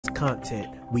content.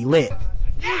 We lit.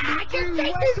 I can't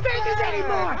take these niggas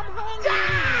anymore!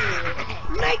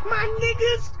 Die! Make my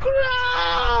niggas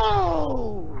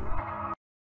grow!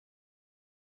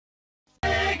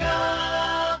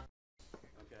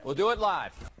 We'll do it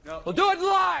live. No. We'll do it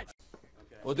live. Okay.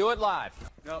 We'll do it live.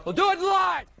 No. We'll do it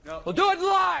live. No. We'll do it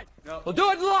live. No. We'll do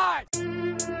it live.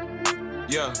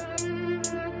 Yeah.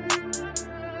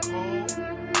 Cole,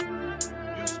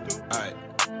 you stupid. Alright.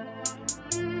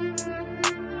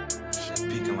 Shit,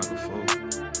 peeking like a fool.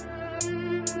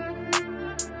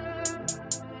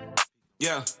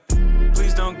 Yeah.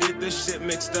 Please don't get this shit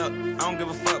mixed up. I don't give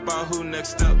a fuck about who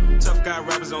next up. Tough guy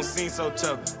rappers don't seem so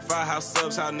tough. Firehouse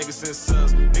subs, how niggas send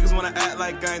subs. Niggas wanna act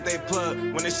like I ain't they plug.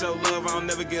 When they show love, I don't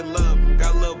never get love.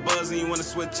 Got a little buzz and you wanna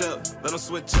switch up. Let them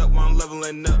switch up while I'm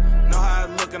leveling up. Know how I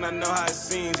look and I know how it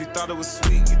seems. You thought it was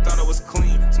sweet, you thought it was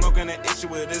clean. Smoking an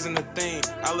issue, it isn't a thing.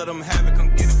 I let them have it, come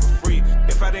get it for free.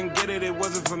 If I didn't get it, it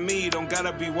wasn't for me. Don't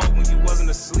gotta be woke when you wasn't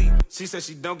asleep. She said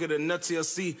she don't get enough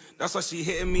TLC. That's why she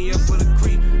hitting me up for the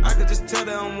creep. I could just tell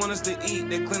they don't want us to eat.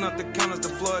 They clean up the counters, the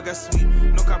floor got sweet.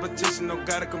 No competition, no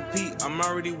gotta compete. I'm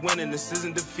already winning, this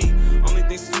isn't defeat. Only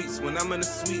thing sweet's when I'm in the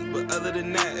suite. But other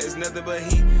than that, it's nothing but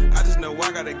heat. I just know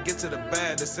I gotta get to the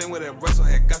bad. The same way that Russell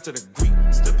had got to the Greek.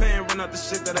 Still paying rent out the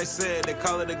shit that I said. They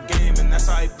call it a game, and that's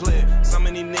how I play it. So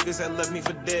many niggas had left me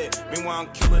for dead. Meanwhile,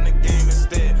 I'm killing the game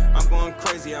instead. I'm going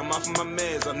crazy, I'm off of my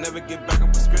meds. I'll never get back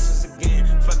on prescriptions again.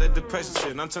 Fuck that depression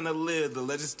shit, I'm trying to live. The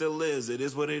legend still lives, it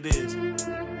is what it is.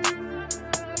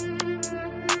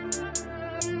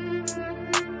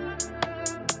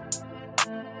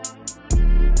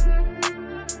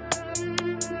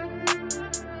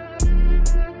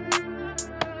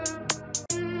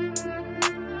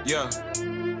 Yeah.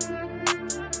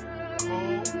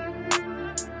 Cole,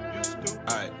 you stupid.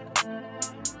 Alright.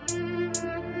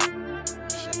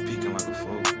 Shit, peeking like a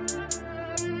fool.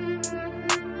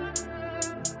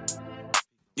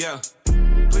 Yeah.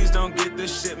 Please don't get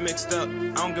this shit mixed up.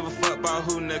 I don't give a fuck about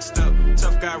who next up.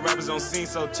 Tough guy rappers don't seem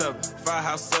so tough.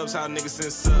 Firehouse subs, how niggas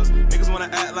send subs. Niggas wanna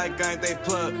act like I ain't they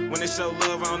plug. When they show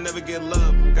love, I don't never get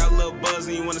love. Got a little buzz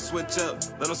and you wanna switch up.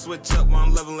 Let them switch up while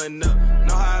I'm leveling up.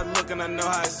 Know how I look and I know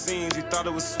how it seems. You thought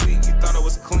it was sweet, you thought it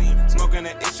was clean. Smoking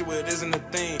an issue, it isn't a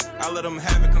thing. I let them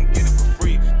have it, come get it for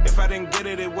free. If I didn't get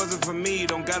it, it wasn't for me.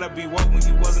 Don't gotta be woke when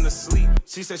you wasn't asleep.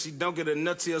 She said she don't get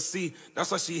enough TLC.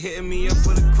 That's why she hitting me up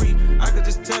for the creep. I could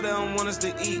just tell they don't want us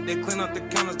to eat. They clean up the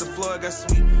counters, the floor got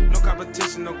sweet. No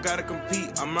competition, no gotta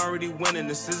compete. I'm already winning,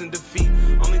 this isn't defeat.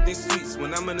 Only thing sweet's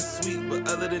when I'm in the suite. But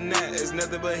other than that, it's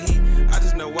nothing but heat. I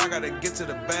just know I gotta get to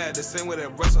the bad. The same way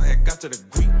that Russell had got to the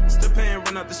Greek. Still paying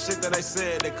rent out the shit that I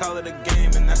said. They call it a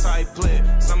game, and that's how I play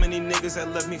it. So many niggas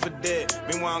had left me for dead.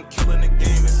 Meanwhile, I'm killing the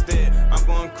game instead. I'm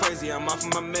going crazy, I'm off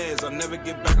of my meds. I'll never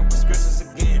get back on prescriptions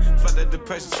again. Fuck that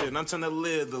depression shit, I'm trying to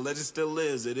live. The legend still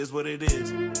lives, it is what it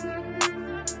is.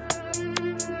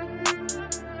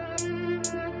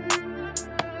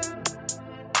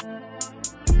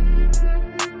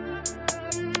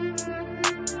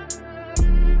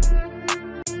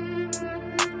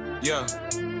 Yeah.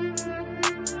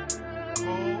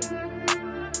 Cole,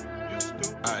 you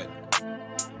stupid. Alright.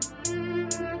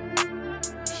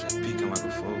 Shit, peeking like a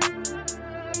fool.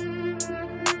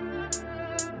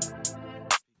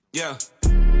 Yeah.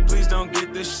 Please don't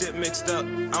get this shit mixed up.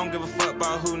 I don't give a fuck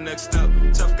about who next up.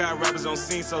 Tough guy rappers don't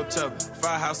seem so tough.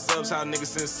 Firehouse subs, how niggas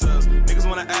send subs. Niggas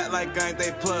wanna act like I ain't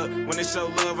they plug. When they show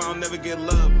love, I don't never get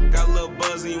love. Got a little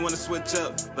buzz and you wanna switch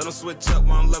up. Let them switch up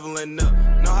while I'm leveling up.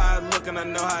 Know how I look and I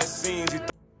know how it seems.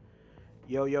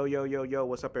 Yo,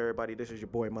 what's up, everybody? This is your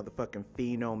boy, motherfucking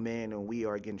Pheno, man, and we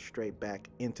are getting straight back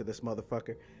into this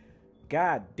motherfucker.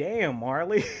 God damn,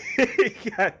 Marley.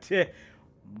 God damn.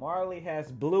 Marley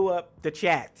has blew up the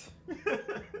chat.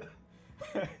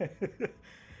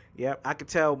 Yep, I could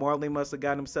tell Marley must have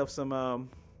got himself some, well,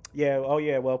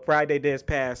 Friday did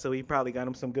pass, so he probably got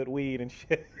him some good weed and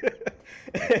shit.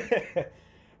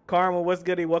 Karma, what's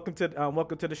goody? Welcome to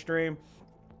the stream.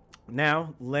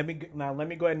 Now let me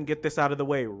go ahead and get this out of the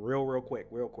way real quick.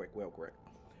 All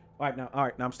right, now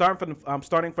I'm starting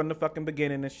from the fucking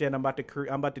beginning and shit. I'm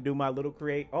about to do my little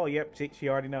create. Oh, yep, she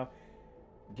already know.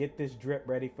 Get this drip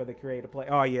ready for the creator play.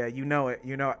 Oh yeah, you know it.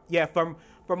 Yeah, from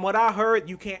what I heard,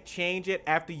 you can't change it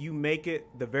after you make it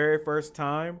the very first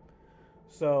time.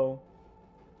 So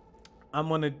I'm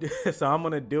gonna do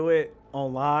it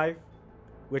on live,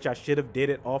 which I should have did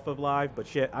it off of live, but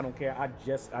shit, I don't care. I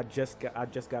just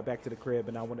got back to the crib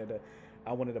and I wanted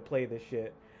to play this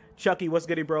shit. Chucky, what's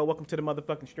goody, bro? Welcome to the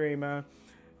motherfucking stream, man.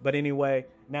 But anyway,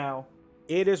 now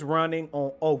it is running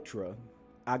on Ultra.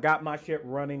 I got my shit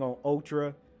running on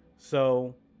Ultra,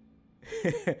 so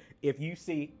If you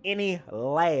see any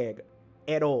lag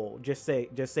at all, just say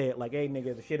it like, hey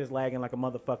nigga, the shit is lagging like a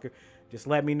motherfucker. Just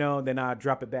let me know, then I'll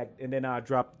drop it back, and then I'll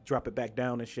drop it back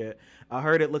down and shit. I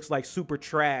heard it looks like super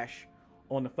trash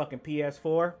on the fucking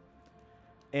PS4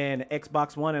 and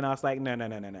Xbox One, and I was like, no.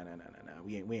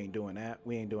 We ain't doing that.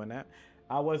 We ain't doing that.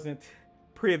 I wasn't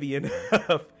privy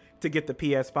enough to get the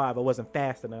PS5. I wasn't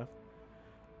fast enough.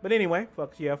 But anyway,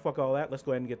 fuck all that. Let's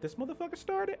go ahead and get this motherfucker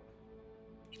started.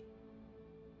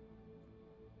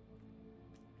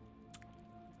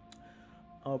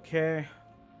 Okay,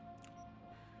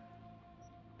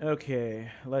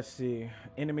 let's see.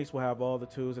 Enemies will have all the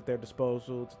tools at their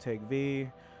disposal to take V.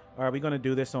 All right, we're going to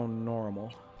do this on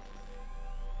normal.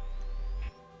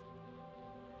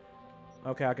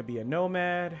 Okay, I could be a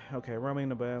nomad. Okay, roaming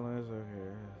the balance.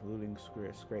 Okay, looting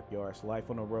scrapyards.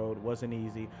 Life on the road wasn't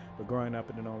easy, but growing up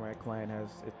in the nomad clan has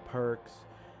its perks.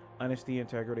 Honesty,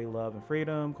 integrity, love, and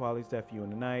freedom. Qualities that few in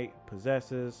the night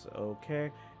possesses.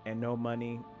 Okay, and no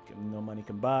money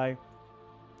can buy.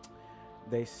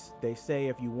 They say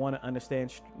if you want to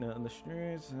understand the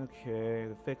streets, okay,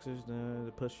 the fixers,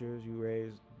 the pushers, you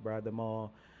raise, bride them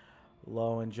all.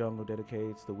 Law and jungle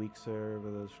dedicates the weak serve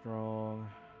the strong.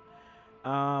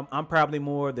 I'm probably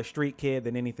more the street kid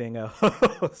than anything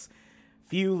else.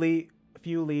 few leave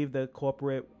the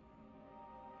corporate.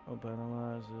 No,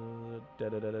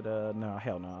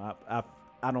 hell no.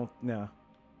 I don't know.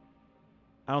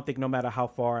 I don't think no matter how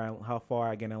far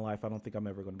I get in life, I don't think I'm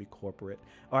ever going to be corporate.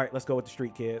 All right, let's go with the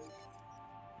street kid.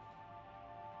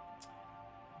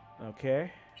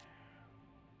 Okay.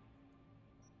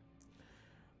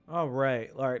 All right.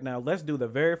 Now let's do the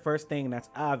very first thing that's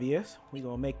obvious. We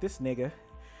gonna make this nigga.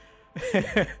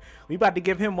 We about to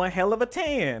give him one hell of a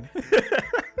tan.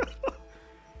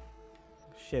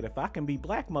 Shit, if I can be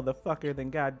black, motherfucker, then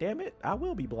goddamn it, I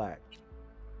will be black.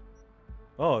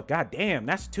 Oh, goddamn,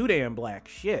 that's too damn black.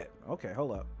 Shit. Okay,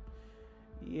 hold up.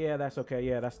 Yeah, that's okay.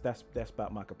 Yeah, that's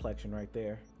about my complexion right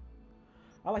there.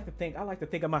 I like to think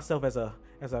of myself as a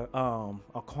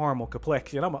caramel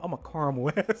complexion. I'm a caramel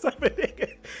ass of a nigga.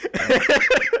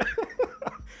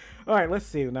 All right, let's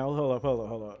see. Now hold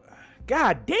up.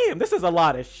 God damn, this is a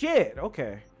lot of shit.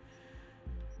 Okay,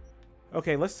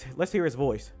 let's hear his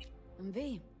voice. I'm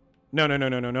V. No,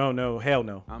 hell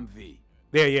no. I'm V.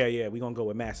 Yeah. We gonna go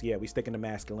with mask. Yeah, we sticking to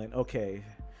masculine. Okay.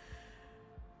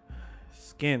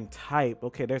 Skin type.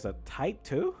 Okay, there's a type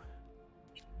too.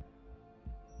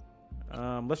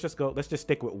 Let's just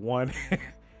stick with one.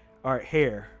 All right,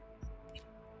 hair.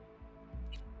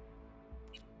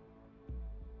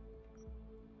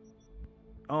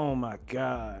 Oh my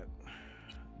god,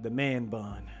 the man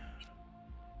bun.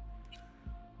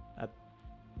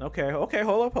 Okay,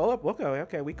 hold up.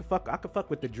 Okay, I could fuck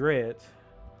with the dreads.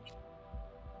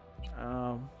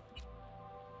 Oh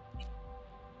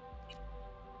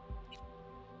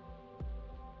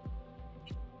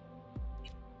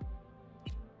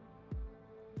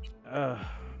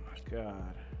my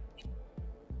god.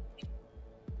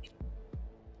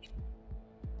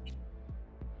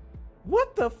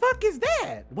 What the fuck is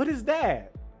that? What is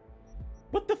that?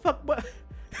 What the fuck? What?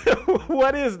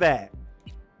 What is that?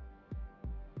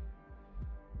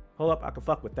 Hold up, I can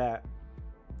fuck with that.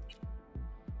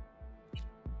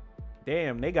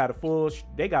 Damn, they got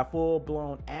full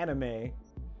blown anime.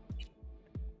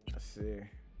 Let's see.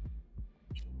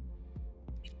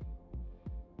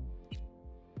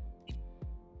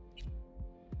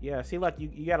 Yeah, see, like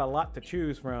you got a lot to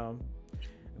choose from.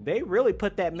 They really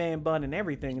put that man bun in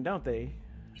everything, don't they?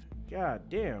 God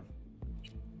damn.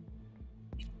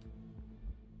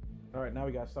 All right, now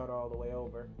we got to start all the way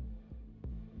over.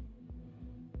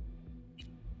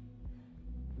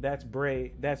 That's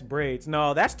braids.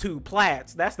 No, that's two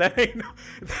plaits. That ain't no,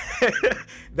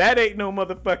 that ain't no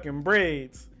motherfucking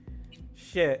braids.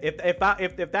 Shit. If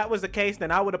that was the case, then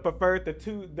I would have preferred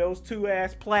those two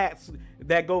ass plaits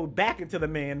that go back into the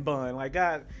man bun. Like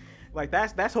God, like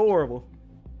that's horrible.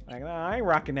 Like, nah, I ain't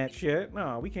rocking that shit.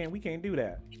 No, we can't do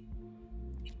that.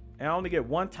 And I only get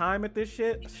one time at this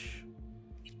shit.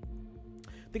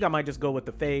 I think I might just go with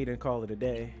the fade and call it a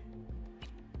day.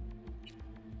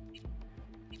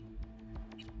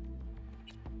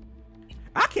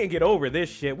 I can't get over this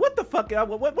shit. What the fuck?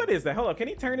 What is that? Hold on. Can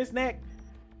he turn his neck?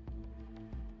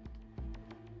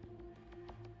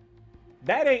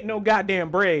 That ain't no goddamn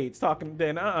braids. Talking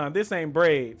then. This ain't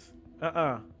braids.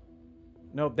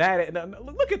 Nope.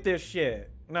 Look at this shit.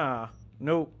 Nah.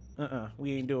 Nope.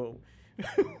 We ain't doing.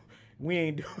 We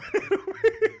ain't doing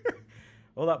it.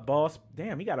 Hold up, boss.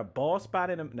 Damn, he got a bald spot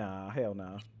in him. Nah, hell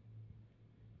no.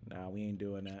 Nah, we ain't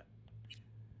doing that.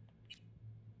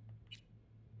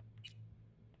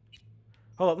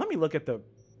 Hold on, let me look at the...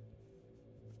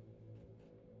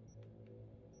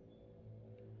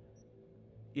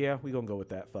 Yeah, we gonna go with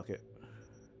that. Fuck it.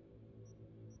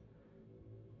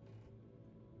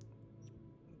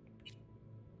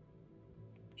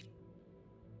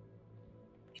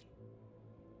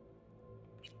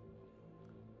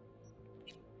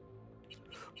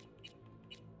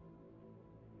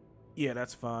 Yeah,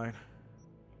 that's fine.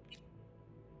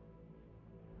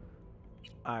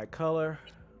 Eye color.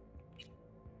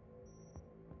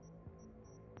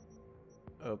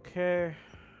 Okay.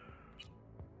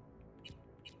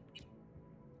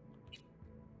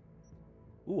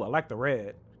 Ooh, I like the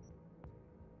red.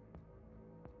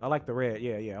 I like the red.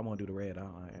 Yeah, I'm gonna do the red.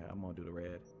 I'm gonna do the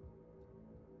red.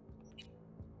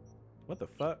 What the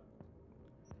fuck?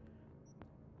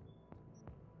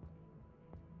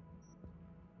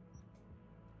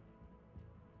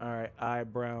 All right,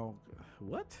 eyebrow.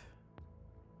 What?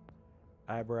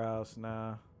 Eyebrows,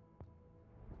 nah.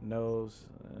 Nose,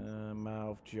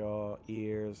 mouth, jaw,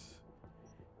 ears,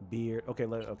 beard. Okay,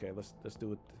 let's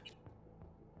do it.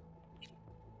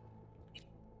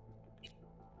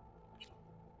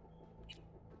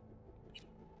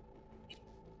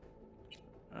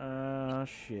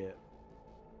 Shit.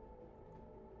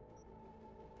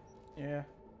 Yeah.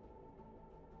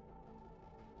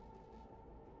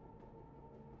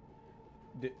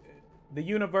 The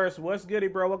universe, what's goody,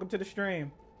 bro? Welcome to the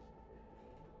stream.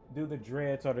 Do the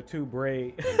dreads or the two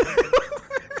braid.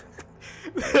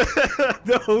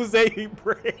 The Jose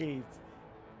braids.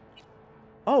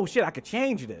 Oh shit, I could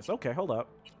change this. Okay, hold up.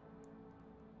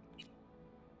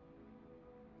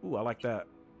 Ooh, I like that.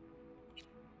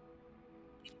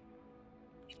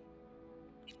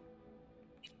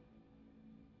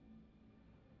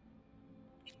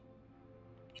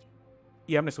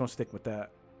 Yeah, I'm just gonna stick with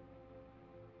that.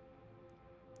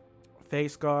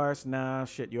 Face scars, nah,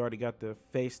 shit, you already got the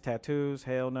face tattoos.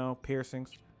 Hell no. Piercings.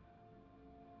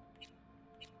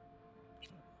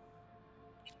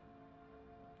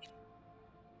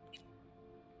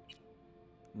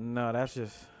 No, that's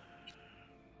just...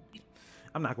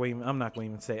 I'm not going to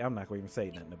even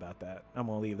say nothing about that. I'm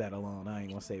gonna leave that alone. I ain't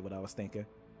gonna say what I was thinking.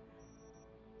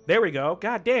 There we go.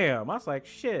 God damn. I was like,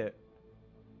 shit.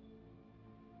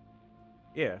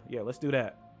 Yeah, let's do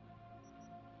that.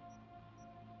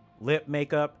 Lip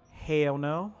makeup, hell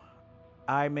no.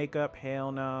 Eye makeup,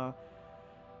 hell no.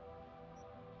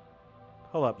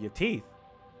 Hold up, your teeth.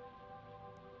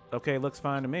 Okay, looks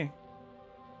fine to me.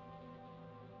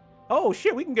 Oh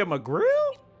shit, we can give him a grill?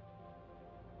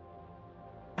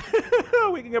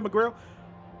 We can give him a grill.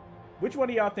 Which one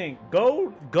do y'all think?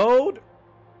 Gold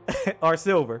or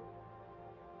silver?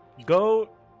 Gold.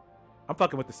 I'm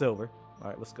fucking with the silver. All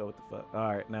right, let's go with the fuck.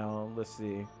 All right, now let's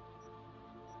see.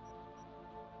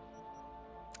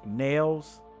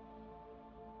 Nails.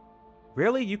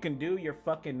 Really? You can do your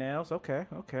fucking nails? Okay,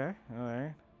 all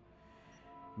right.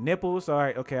 Nipples. All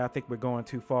right, okay, I think we're going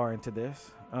too far into this.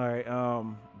 All right,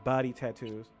 body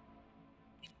tattoos.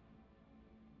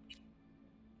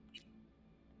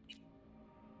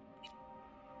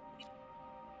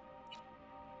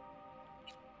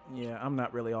 Yeah, I'm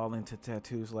not really all into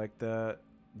tattoos like that.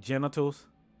 Genitals.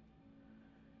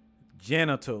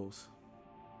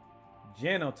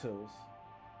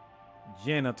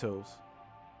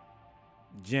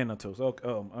 Okay,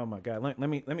 oh my god. Let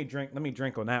me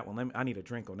drink on that one. I need a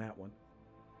drink on that one.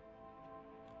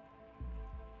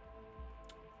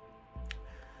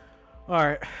 All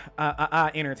right,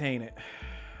 I entertain it.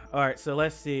 All right, so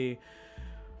let's see.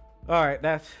 All right,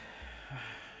 that's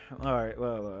all right.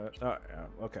 Well,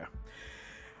 okay.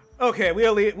 Okay,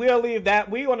 we'll leave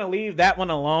that. We want to leave that one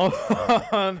alone.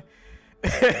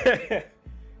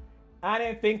 I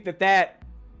didn't think that.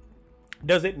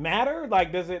 Does it matter?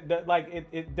 Like, does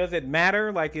it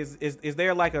matter? Like, is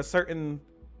there like a certain?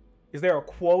 Is there a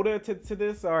quota to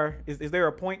this, or is there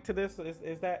a point to this?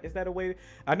 Is that a way?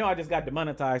 I know I just got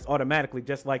demonetized automatically,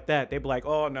 just like that. They'd be like,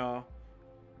 oh no,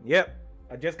 yep,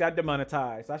 I just got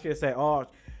demonetized. I should say, oh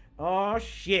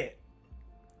shit.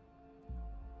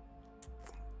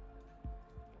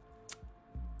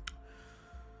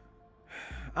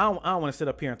 I don't want to sit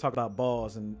up here and talk about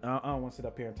balls, and I don't want to sit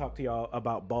up here and talk to y'all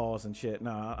about balls and shit.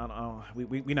 No,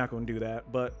 we're not going to do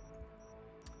that. But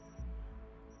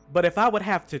if I would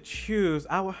have to choose,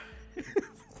 I would.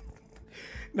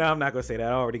 No, I'm not going to say that.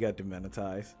 I already got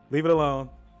demonetized. Leave it alone.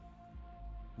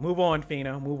 Move on,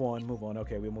 Fino. Move on.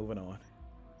 Okay, we're moving on.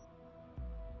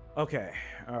 Okay,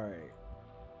 all right.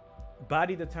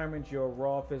 Body determines your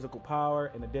raw physical power.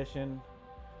 In addition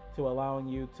to allowing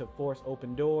you to force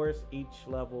open doors, each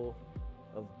level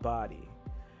of body.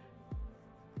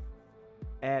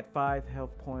 Add 5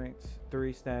 health points,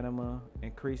 3 stamina,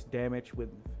 increase damage with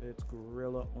its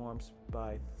gorilla arms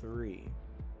by 3.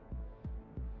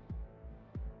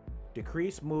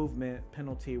 Decrease movement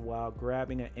penalty while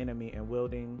grabbing an enemy and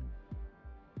wielding.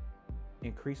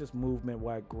 Increases movement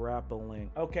while grappling.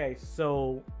 Okay,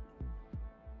 so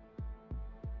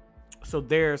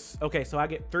there's, okay, so I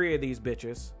get 3 of these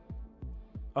bitches.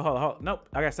 Oh, hold on, nope,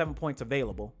 I got 7 points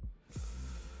available.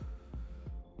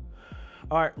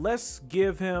 All right, let's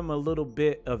give him a little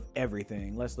bit of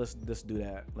everything. Let's do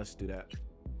that. Let's do that.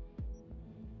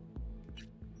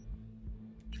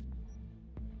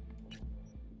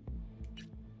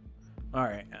 All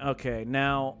right. Okay.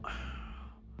 Now,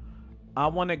 I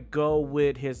want to go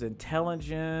with his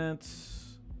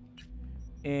intelligence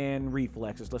and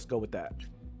reflexes. Let's go with that.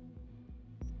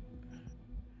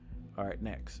 All right.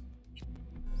 Next.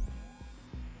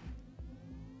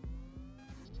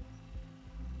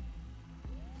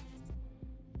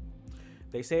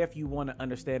 They say if you want to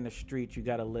understand the streets, you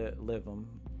gotta live them.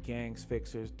 Gangs,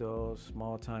 fixers, those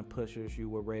small-time pushers you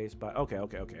were raised by. Okay,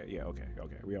 yeah, okay.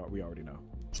 We already know.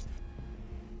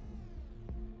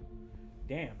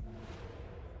 Damn.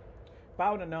 If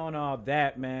I would have known all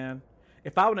that, man.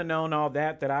 If I would have known all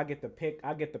that, I get to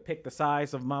pick the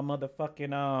size of my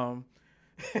motherfucking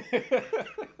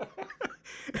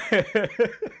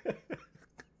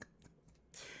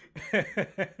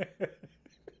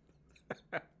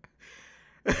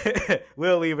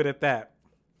We'll leave it at that.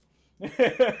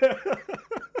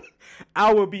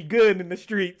 I will be good in the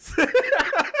streets.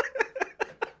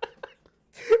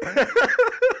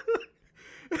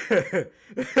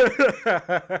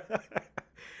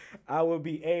 I will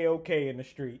be A-okay in the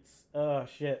streets. Oh,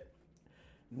 shit.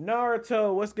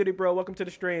 Naruto, what's goody, bro? Welcome to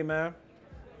the stream, man.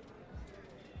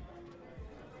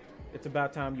 It's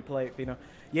about time you played, Fino.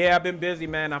 Yeah, I've been busy,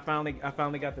 man. I finally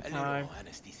got the time.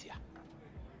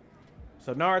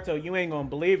 So Naruto, you ain't gonna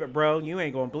believe it, bro. You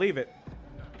ain't gonna believe it.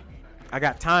 I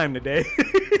got time today.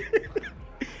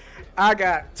 I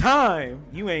got time.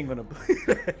 You ain't gonna believe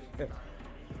it.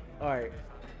 All right.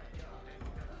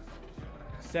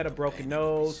 Set a broken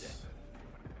nose.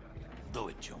 Do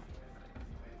it, Joe.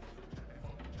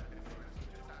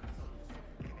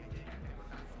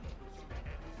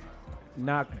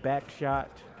 Knock back shot.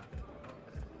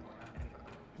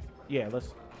 Yeah,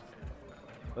 let's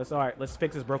all right. Let's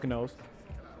fix his broken nose.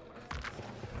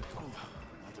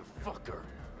 Motherfucker.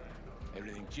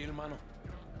 Everything chill, mano?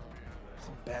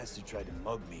 Some bastard tried to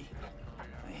mug me.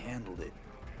 I handled it.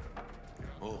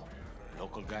 Oh,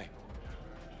 local guy.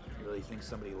 You really think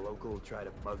somebody local will try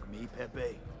to mug me,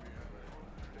 Pepe?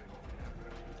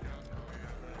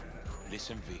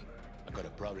 Listen, V. I got a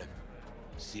problem.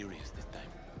 Serious this time.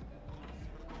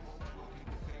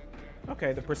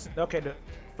 Okay,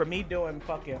 for me doing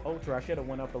fucking ultra, I should have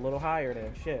went up a little higher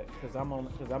than shit, cause I'm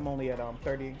only at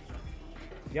 30.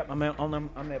 Yep, I'm at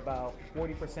about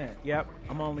 40%. Yep,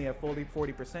 I'm only at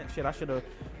 40%. Shit, I should have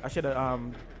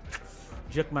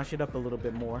juked my shit up a little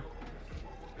bit more.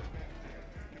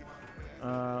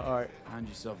 All right. Find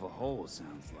yourself a hole,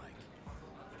 sounds like.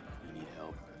 You need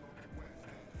help?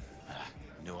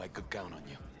 Knew I could count on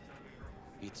you.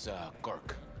 It's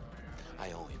Kirk.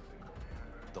 I owe him.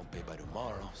 Don't pay by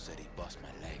tomorrow, said he'd bust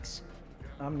my legs.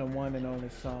 I'm the one and only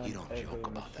son. You don't joke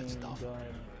about that stuff.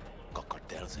 Got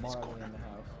cartels in his corner.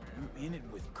 You in it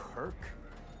with Kirk?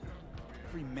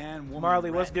 Every man, woman,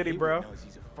 Marley, what's goody, bro? knows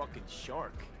he's a fucking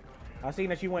shark. I seen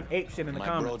that you went ape shit in the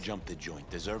comments. My bro jumped the joint.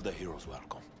 Deserve the hero's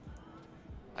welcome.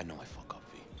 I know I fuck up,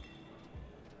 V.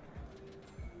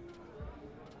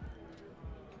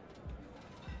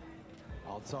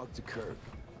 I'll talk to Kirk,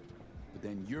 but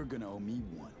then you're gonna owe me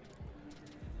one.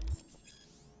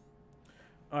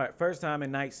 All right, first time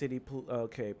in Night City.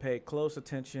 Okay, pay close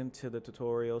attention to the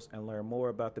tutorials and learn more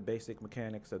about the basic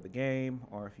mechanics of the game.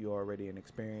 Or if you're already an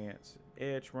experienced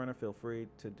edge runner, feel free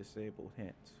to disable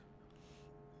hints.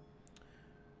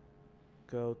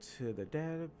 Go to the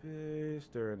database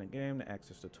during the game to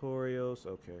access tutorials.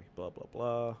 Okay, blah blah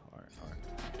blah. All right.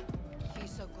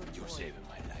 He's so good. You're saving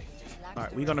my life, V. All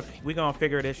right, we gonna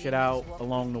figure this shit out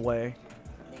along the way.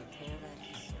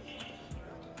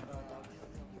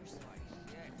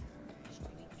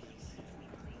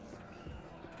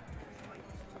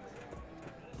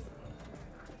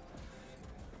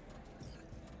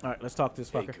 All right, let's talk to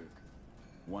this fucker. Hey, Kirk.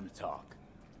 Want to talk?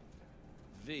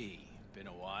 V, been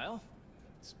a while.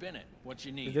 Spin it. What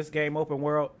you need? Is this game open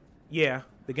world? Yeah,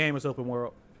 the game is open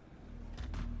world.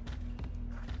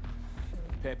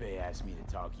 Pepe asked me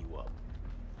to talk you up.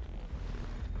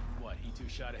 What, he too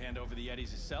shy to hand over the Yetis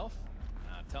himself?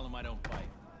 Tell him I don't bite.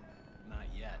 Not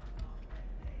yet.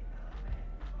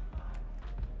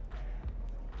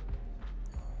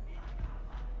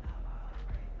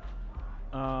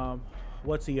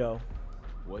 What's he owe?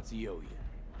 What's he owe you?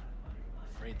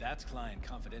 Afraid that's client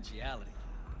confidentiality.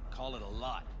 Call it a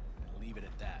lot and leave it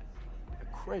at that. A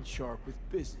cred shark with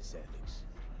business ethics.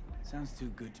 Sounds too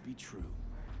good to be true.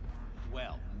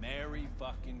 Well, Merry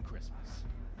fucking Christmas.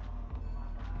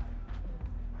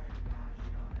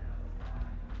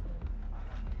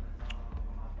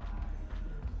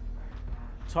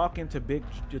 Talking to Big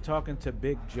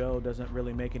Joe doesn't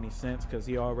really make any sense because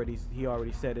he already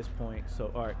said his point. So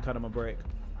all right, cut him a break.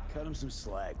 Cut him some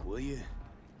slack, will you?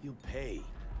 You'll pay.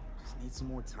 Just need some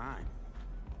more time.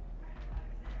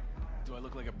 Do I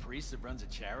look like a priest that runs a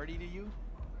charity to you?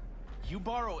 You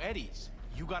borrow Eddie's,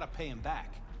 you gotta pay him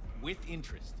back. With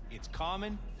interest. It's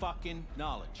common fucking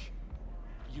knowledge.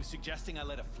 You suggesting I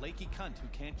let a flaky cunt who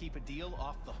can't keep a deal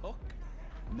off the hook?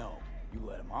 No, you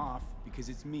let him off because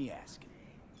it's me asking.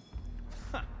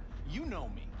 Huh, you know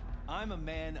me. I'm a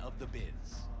man of the biz.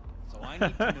 So I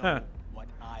need to know what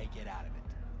I get out of it.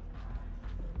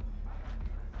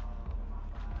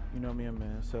 You know me,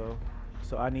 man. So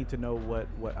I need to know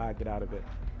what I get out of it.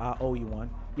 I owe you one.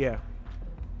 Yeah.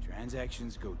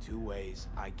 Transactions go two ways.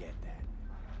 I get that.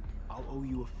 I'll owe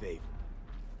you a favor.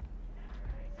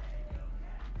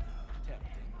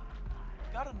 Tempting.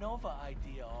 Got a Nova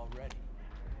idea already.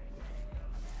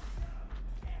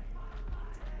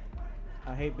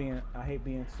 I hate being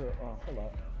so. Hold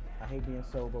up. I hate being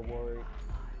sober, worries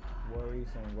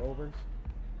and rovers.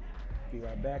 Be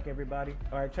right back, everybody.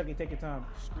 All right, Chucky, take your time.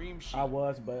 Scream sheet. I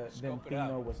was, but then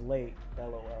Fino was late.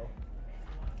 LOL.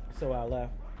 So I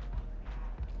left.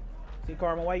 See,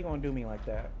 Carmen, why you gonna do me like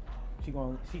that?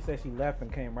 She said she left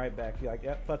and came right back. She like,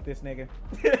 yep, fuck this nigga.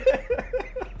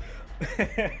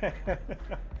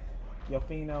 Yo,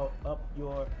 Fino, up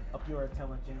your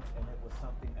intelligence, and it was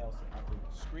something else.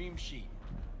 Scream sheet.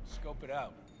 Scope it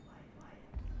out.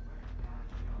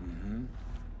 Mm-hmm.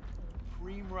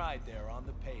 Cream ride there on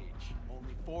the page.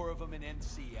 Only 4 of them in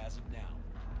NC as of now.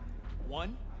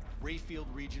 1, Rayfield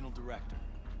Regional Director.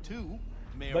 2,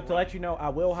 Mayor. But to let you know, I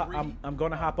will. I'm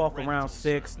going to hop off around 6.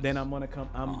 Service. Then I'm going to come.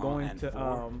 I'm going to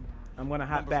I'm going to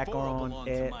hop back on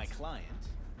to my client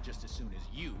just as soon as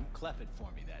you clep it for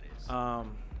me. That is.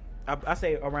 I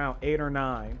say around 8 or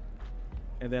 9,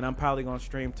 and then I'm probably going to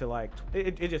stream to like.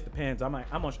 It just depends. I'm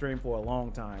gonna stream for a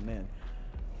long time then.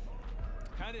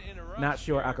 Kind of in a rush. Not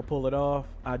sure I could pull it off.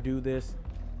 I do this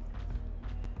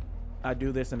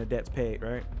and the debt's paid,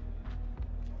 right?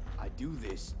 I do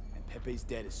this and Pepe's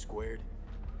debt is squared.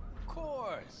 Of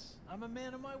course. I'm a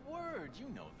man of my word. You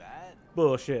know that.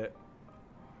 Bullshit.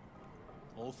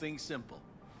 Whole thing simple.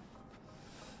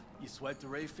 You swipe the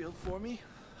Rayfield for me,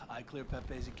 I clear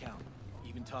Pepe's account.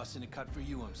 Even toss in a cut for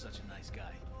you, I'm such a nice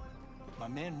guy. My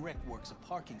man Rick works a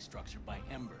parking structure by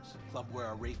Embers, club where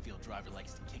our Rayfield driver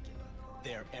likes to kick it.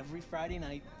 There every Friday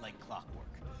night, like clockwork.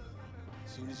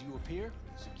 As soon as you appear,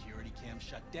 security cam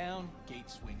shut down, gate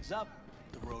swings up,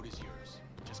 the road is yours.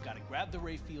 Just gotta grab the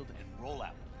Rayfield and roll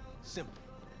out. Simple.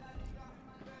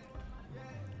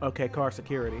 Okay, car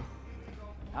security.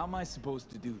 How am I supposed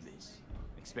to do this?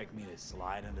 Expect me to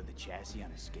slide under the chassis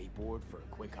on a skateboard for a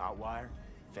quick hot wire?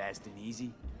 Fast and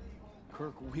easy?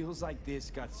 Kirk, wheels like this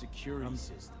got security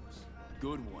systems.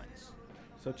 Good ones.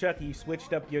 So Chucky, you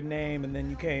switched up your name and then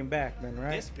you came back then,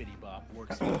 right? This bitty bop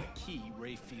works on key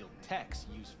Rayfield techs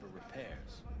used for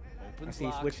repairs. I see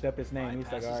he switched up his name.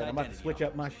 He's like, all right, I'm about to switch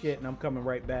up my shit and I'm coming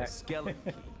right back. A skeleton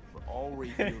key for all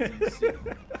Rayfields in the city.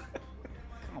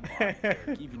 Come on,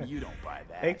 Kirk, even you don't buy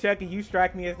that. Hey Chucky, you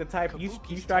strike me as the type you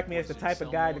strike me as the type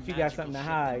of guy that you got something to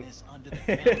hide.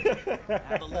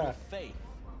 Have a little faith.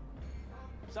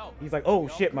 So, he's like, oh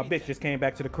shit, my bitch just came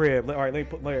back to the crib. All right,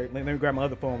 let me grab my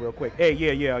other phone real quick. Hey,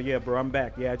 yeah, bro, I'm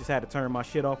back. Yeah, I just had to turn my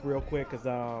shit off real quick because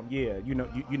yeah, you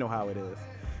know how it is.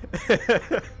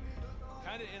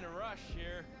 Kind of in a rush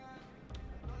here.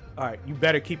 All right, you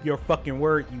better keep your fucking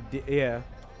word. Yeah.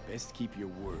 Best keep your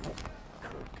word,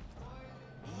 Kirk.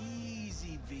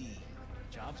 Easy V.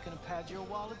 Job's gonna pad your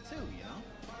wallet too, you know.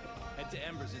 Head to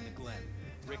Embers in the Glen.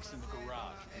 Rick's in the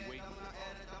garage. We're waiting for you.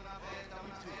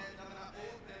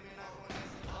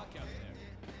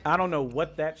 I don't know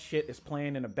what that shit is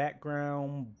playing in the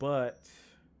background, but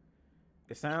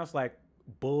it sounds like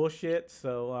bullshit.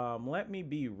 So let me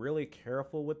be really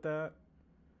careful with that,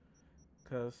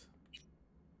 because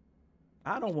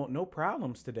I don't want no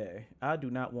problems today. I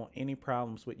do not want any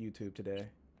problems with YouTube today.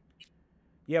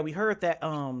 Yeah, we heard that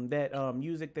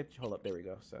music that, hold up, there we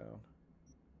go. Sound.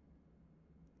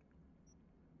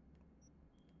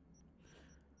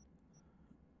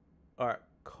 All right,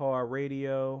 car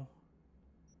radio.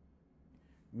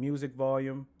 Music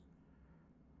volume.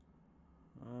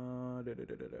 All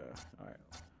right.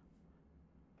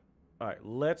 All right,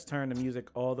 let's turn the music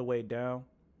all the way down.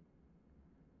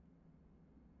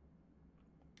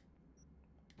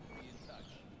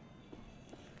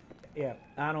 Yeah,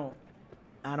 I don't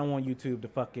want YouTube to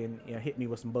fucking hit me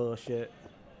with some bullshit.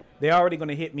 They're already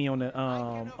gonna hit me on the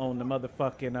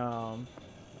motherfucking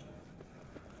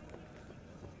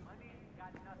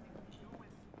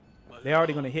They're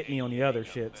already gonna hit me on the other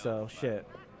shit, so shit.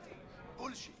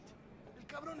 Bullshit. El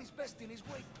cabrón is best in his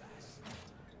weight class.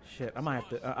 Shit, I might have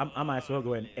to. I might as well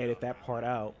go ahead and edit that part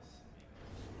out.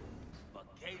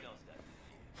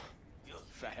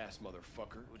 Fat ass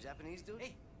motherfucker. You Japanese dude?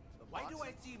 Hey, why do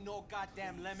I see no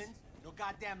goddamn lemons? No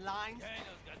goddamn lines?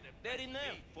 They're in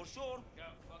there, for sure.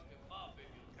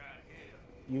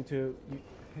 YouTube,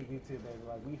 baby.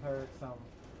 Like we heard some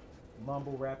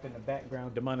mumble rap in the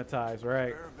background, demonetized,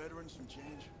 right? Veterans some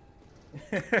change.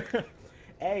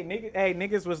 Hey,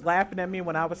 niggas was laughing at me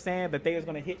when I was saying that they was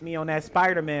gonna hit me on that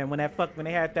Spider-Man when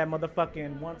they had that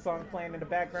motherfucking one song playing in the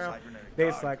background. They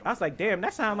was like, I was like, damn,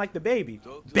 that sound like the baby.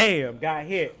 Damn, got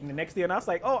hit. And the next day, and I was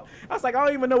like, I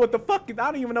don't even know what the fuck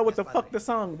the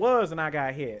song was, and I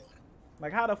got hit.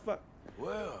 Like, how the fuck?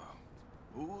 Well,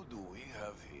 who do we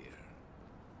have here?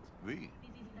 We.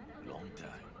 Long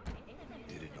time.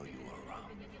 Didn't know you were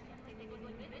around.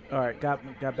 All right,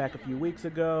 got back a few weeks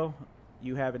ago.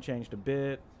 You haven't changed a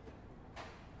bit.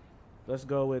 Let's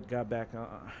go with got back.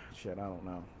 Shit, I don't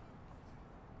know.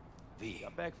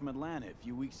 Got back from Atlanta a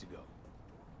few weeks ago.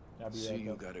 See,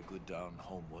 you got a good down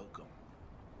home welcome.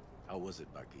 How was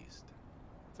it back east?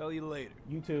 Tell you later.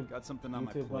 YouTube got something on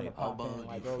my YouTube plate. Pop in,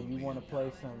 like, oh, you want to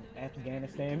play some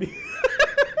Afghanistan music?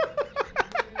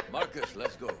 Marcus,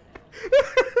 let's go.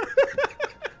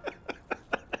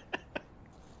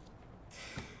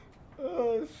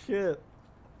 Oh shit.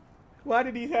 Why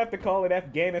did he have to call it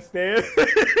Afghanistan?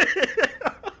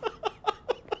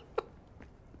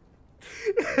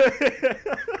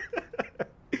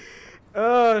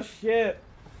 Oh shit.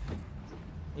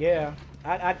 Yeah,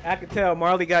 I could tell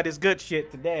Marley got his good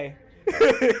shit today.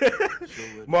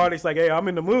 Marley's like, hey, I'm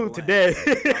in the mood today.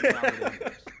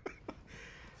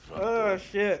 Oh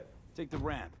shit. Take the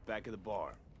ramp back of the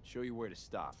bar. Show you where to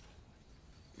stop.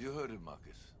 You heard it,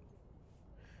 Marcus.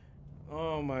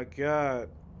 Oh my god.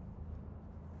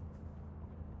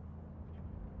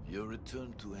 Your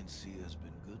return to NC has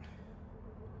been good.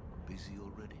 Busy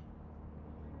already?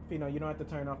 Fino, you don't have to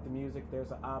turn off the music.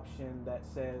 There's an option that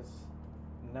says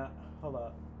not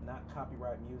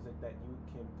copyright music that you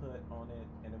can put on it,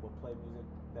 and it will play music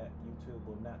that YouTube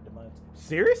will not demonetize.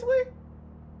 Seriously?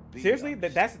 Seriously? They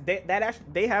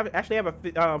actually have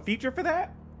a feature for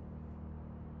that?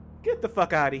 Get the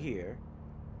fuck out of here.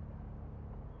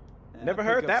 Never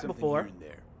heard that before.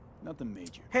 Nothing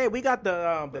major. Hey, we got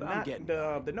the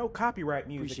no copyright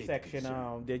music section.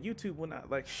 The YouTube will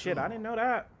not, like, shit. I didn't know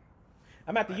that.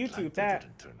 I'm at the YouTube tab.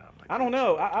 I don't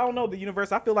know. I don't know the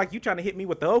universe. I feel like you trying to hit me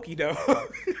with the okie doke.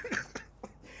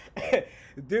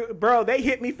 Dude, bro, they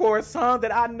hit me for a song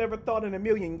that I never thought in a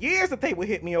million years that they would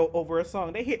hit me over a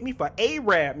song. They hit me for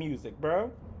A-rap music,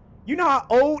 bro. You know how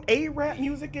old A-rap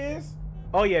music is?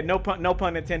 Oh yeah, no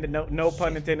pun intended. No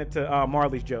pun intended to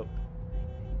Marley's joke.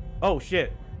 Oh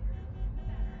shit.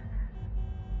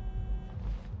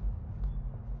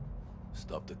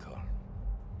 Stop the car.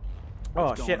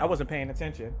 Oh shit, I wasn't paying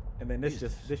attention. And then this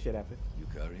shit happened. You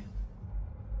carrying?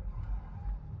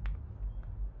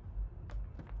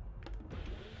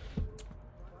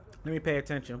 Let me pay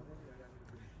attention.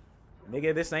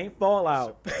 Nigga, this ain't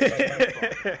Fallout.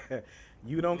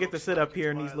 You don't get to sit up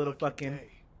here in these little fucking...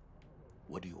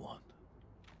 What do you want?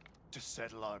 To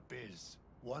settle our biz,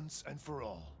 once and for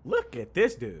all. Look at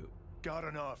this dude. Got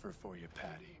an offer for you,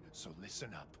 Patty, so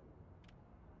listen up.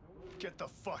 Get the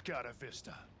fuck out of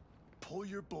Vista. Pull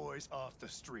your boys off the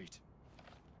street.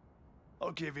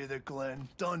 I'll give you the Glen.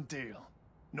 Done deal.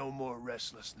 No more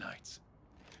restless nights.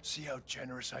 See how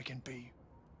generous I can be?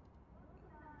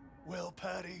 Well,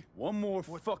 Patty? One more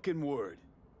fucking word.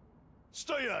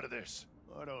 Stay out of this.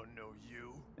 I don't know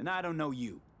you. And I don't know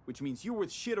you, which means you're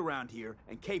worth shit around here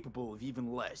and capable of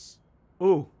even less.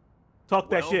 Ooh.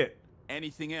 Talk that shit.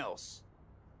 Anything else?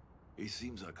 It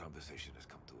seems our conversation has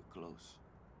come to a close.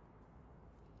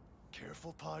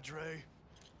 Careful, Padre.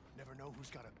 Never know who's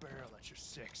got a barrel at your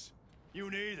six. You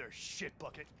neither, shit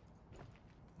bucket.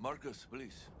 Marcus,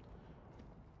 please.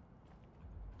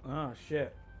 Oh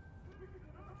shit.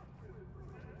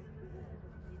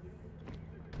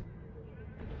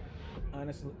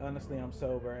 Honestly, I'm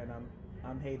sober and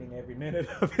I'm hating every minute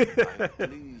of it. I'm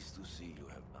pleased to see you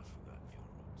have not forgotten your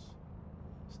roots.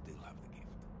 Still have the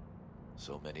gift.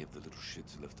 So many of the little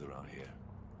shits left around here,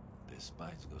 their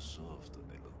spines go soft when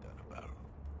they look down a barrel.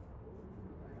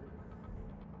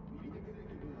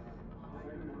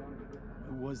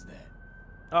 was that?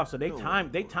 Oh, so they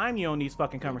time you on these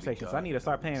fucking conversations. I need to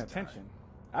start paying attention.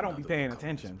 I don't be paying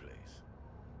attention.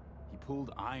 He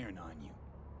pulled iron on you.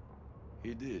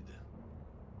 He did.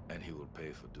 And he will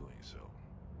pay for doing so.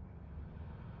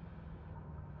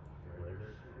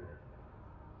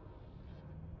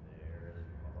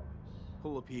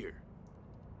 Pull up here.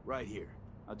 Right here.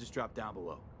 I'll just drop down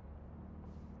below.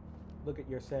 Look at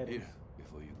your settings. Here,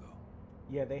 before you go.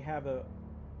 Yeah, they have a...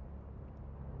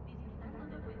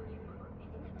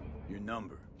 Your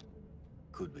number.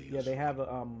 Could be. Yeah, they have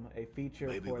a feature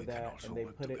Maybe for we can that, also and they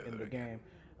work put it in the together game.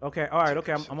 Okay, all right,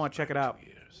 okay, I'm gonna check it out.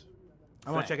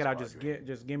 I'm gonna check it out. Padre.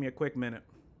 Just give me a quick minute.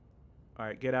 All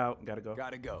right, get out. Gotta go.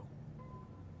 Gotta go.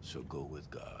 So go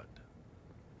with God.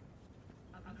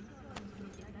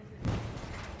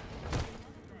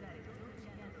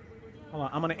 Hold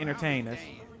on, I'm gonna entertain this.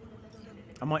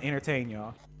 I'm gonna entertain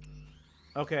y'all.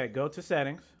 Okay, go to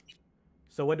settings.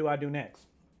 So what do I do next?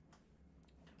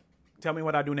 Tell me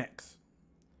what I do next.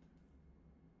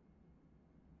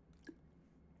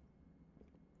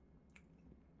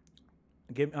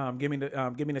 Give me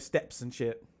the steps and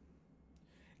shit.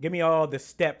 Give me all the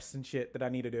steps and shit that I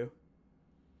need to do.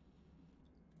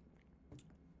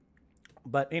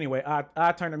 But anyway,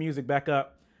 I turn the music back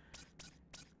up.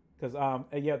 Cause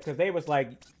they was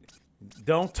like,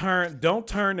 don't turn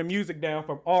the music down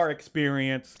from our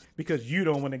experience because you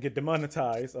don't want to get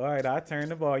demonetized. All right, I turn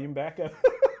the volume back up.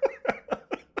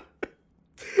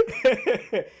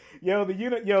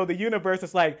 The universe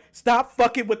is like, stop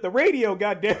fucking with the radio,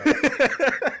 goddamn.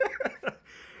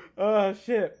 Oh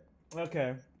shit.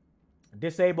 Okay.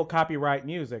 Disable copyright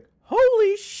music.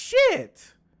 Holy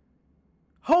shit.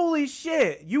 Holy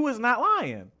shit. You was not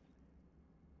lying.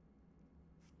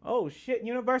 Oh shit,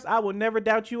 universe. I will never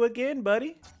doubt you again,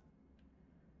 buddy.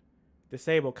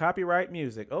 Disable copyright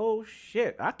music. Oh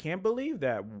shit. I can't believe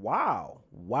that. Wow.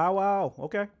 Wow.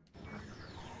 Okay.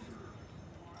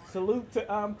 Salute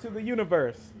to the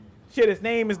universe. Shit, his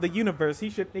name is the universe.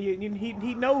 He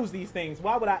knows these things.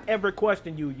 Why would I ever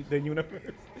question you, the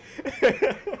universe?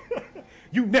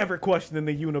 You never question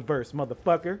the universe,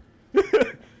 motherfucker.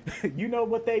 You know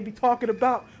what they be talking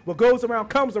about? What goes around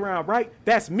comes around, right?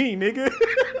 That's me, nigga.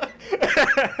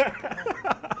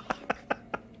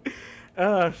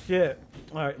 Oh shit.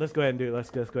 All right, let's go ahead and do it. Let's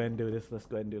go ahead and do this. Let's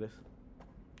go ahead and do this.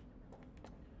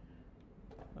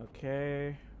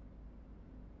 Okay.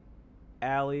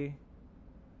 Alley.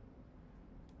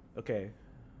 Okay.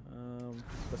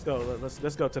 Let's go.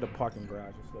 Let's go to the parking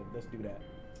garage. Let's do that.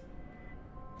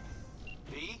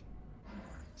 B?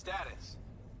 Status.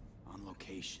 On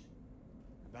location.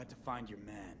 About to find your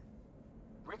man.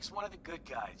 Rick's one of the good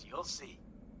guys, you'll see.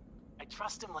 I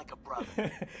trust him like a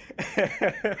brother.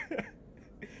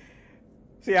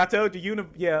 See, I told you,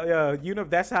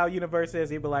 that's how Universe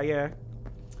is. He'd be like, yeah.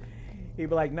 He'd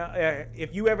be like, no,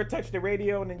 if you ever touch the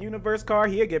radio in the Universe car,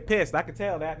 he'll get pissed. I can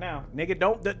tell that now. Nigga,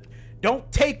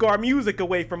 don't take our music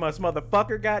away from us,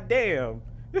 motherfucker. Goddamn.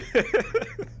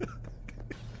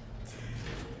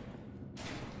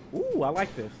 Ooh, I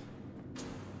like this.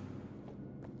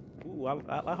 Ooh,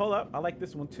 I hold up. I like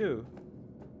this one too.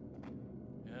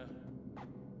 Yeah,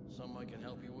 something I can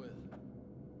help you with.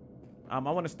 I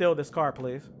want to steal this car,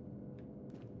 please.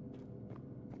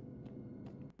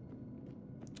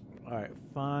 All right,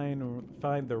 find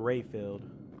the Rayfield.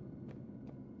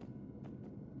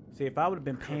 See, if I would have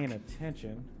been paying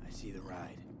attention. I see the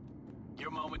ride.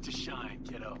 Your moment to shine,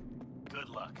 kiddo. Good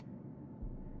luck.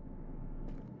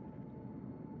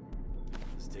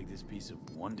 Let's take this piece of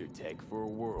wonder tech for a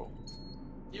whirl.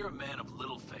 You're a man of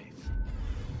little faith.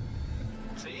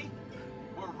 See?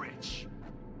 We're rich.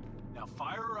 Now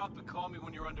fire her up and call me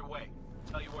when you're underway.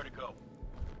 I'll tell you where to go.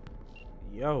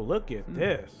 Yo, look at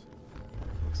this.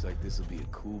 Looks like this will be a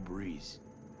cool breeze.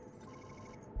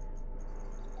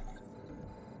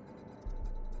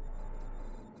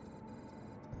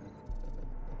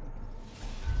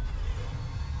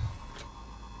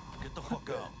 Get the fuck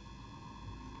out.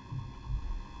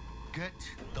 Get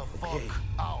the fuck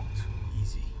out.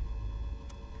 Easy.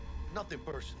 Nothing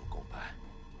personal, compa.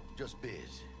 Just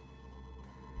biz.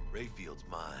 Rayfield's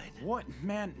mine. What?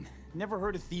 Man, never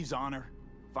heard of thieves' honor.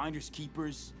 Finders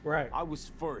keepers. Right. I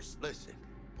was first. Listen,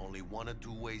 only one or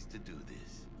two ways to do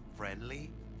this.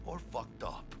 Friendly or fucked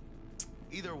up.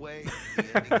 Either way, the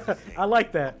ending's the same. I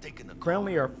like that. I'm taking the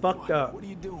Friendly or fucked up. What are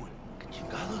you doing?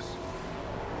 Chingados?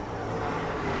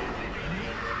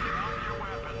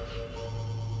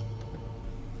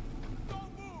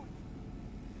 Don't move!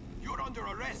 You're under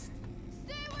arrest.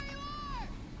 Stay where you are!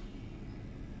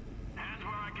 Hands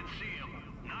where I can see him.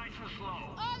 Nice and slow.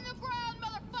 On the ground,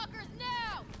 motherfuckers,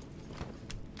 now!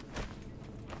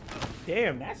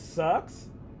 Damn, that sucks.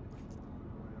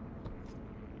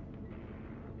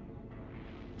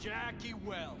 Jackie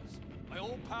Wells, my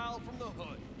old pal from the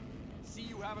hood. See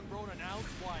you haven't grown an ounce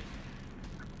wiser.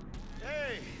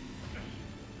 Hey!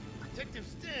 Detective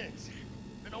Stintz.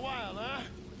 Been a while, huh?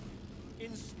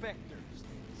 Inspector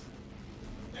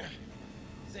Stintz.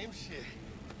 Same shit.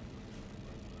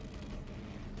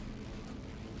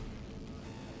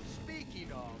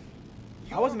 Speaking of...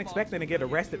 I wasn't expecting to get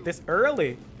arrested this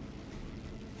early.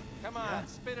 Come on,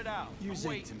 spit it out. You I'm say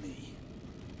waiting. to me.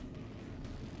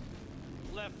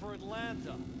 Left for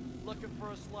Atlanta, looking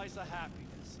for a slice of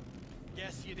happiness.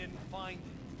 Guess you didn't find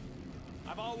it.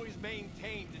 I've always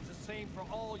maintained it's the same for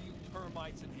all you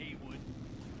termites in Haywood.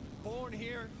 Born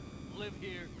here, live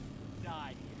here,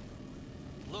 die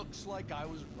here. Looks like I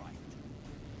was right.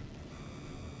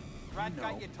 Rat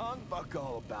got your tongue? Fuck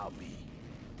all about me.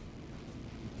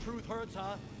 Truth hurts,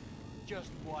 huh?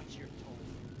 Just watch your tone.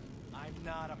 I'm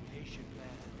not a patient man.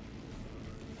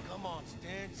 Come on,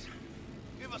 Stintz.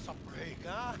 Give us a break,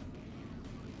 huh?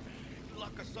 You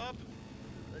lock us up,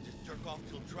 then just jerk off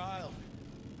till trial.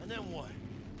 And then what?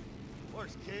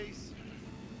 Worst case,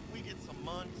 we get some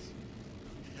months.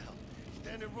 Hell,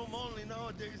 standing room only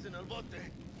nowadays in El Bote.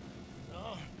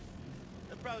 So,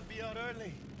 they'll probably be out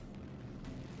early.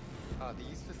 Are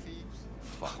these the thieves?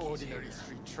 Ordinary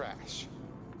street trash.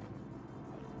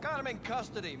 Got him in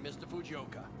custody, Mr.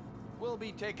 Fujioka. We'll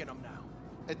be taking him now.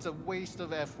 It's a waste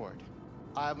of effort.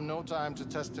 I have no time to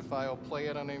testify or play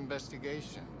at an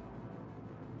investigation.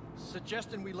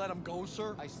 Suggesting we let him go,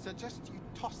 sir? I suggest you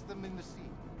toss them in the sea.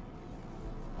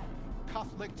 Cuff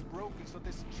legs broken so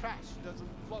this trash doesn't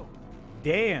float.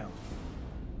 Damn.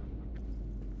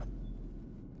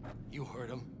 You heard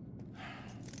him.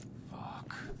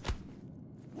 Fuck.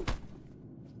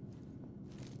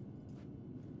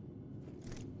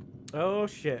 Oh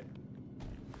shit.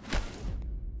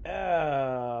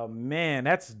 Oh man,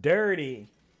 that's dirty.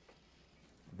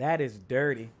 That is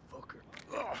dirty. Fucker.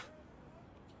 Ugh.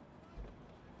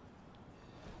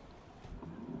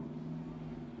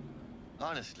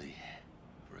 Honestly,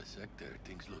 for a sec there,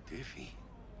 things looked iffy.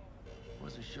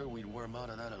 Wasn't sure we'd worm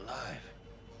out of that alive.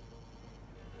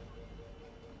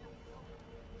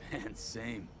 Man,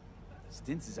 same.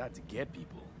 Stintz is out to get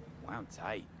people. Wound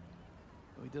tight.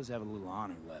 Though he does have a little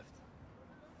honor left.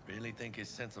 Really think his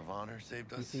sense of honor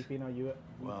saved us? ItsFino, you.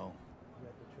 Well,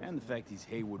 and the fact he's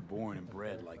Haywood born and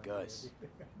bred like us.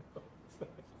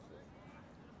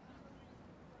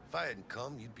 If I hadn't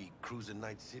come, you'd be cruising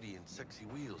Night City in sexy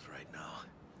wheels right now.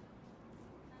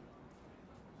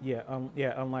 Yeah,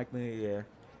 unlikely, yeah.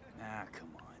 Nah,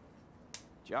 come on.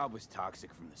 Job was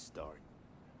toxic from the start.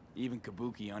 Even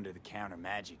Kabuki under-the-counter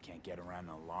magic can't get around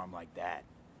an alarm like that.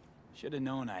 Should have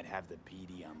known I'd have the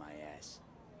PD on my ass.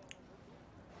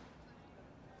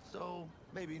 So,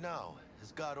 maybe now,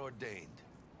 as God ordained.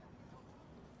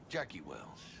 Jackie Wells.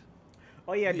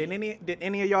 Oh yeah, did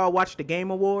any of y'all watch the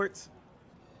Game Awards?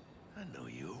 I know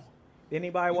you. Did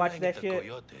anybody watch that shit?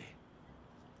 Coyote.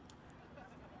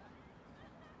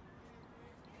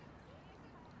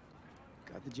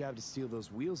 Got the job to steal those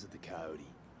wheels at the Coyote.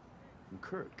 From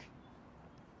Kirk.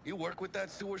 You work with that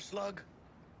sewer slug?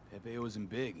 Pepe owes him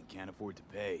big and can't afford to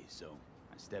pay, so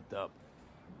I stepped up.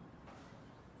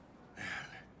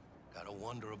 Gotta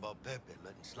wonder about Pepe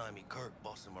letting slimy Kirk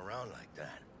boss him around like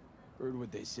that. Heard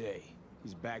what they say.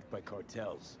 He's backed by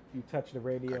cartels. You touch the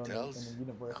radio and Cartels? the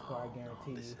universe car, I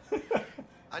guarantee you.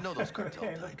 I know those cartel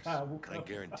And the types. car will Can I come.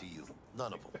 guarantee you,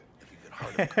 none of them, if you could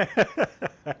hurt them.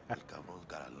 Those cabrones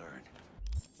gotta learn.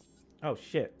 Oh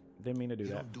shit, didn't mean to do You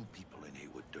that. don't do people in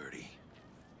Haywood dirty.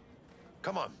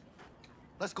 Come on,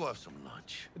 let's go have some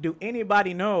lunch. Do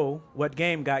anybody know what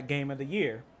game got Game of the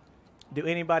Year? Do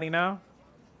anybody know?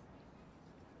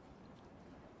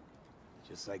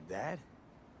 Just like that?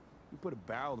 You put a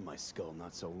barrel to my skull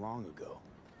not so long ago.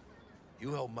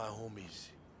 You help my homies,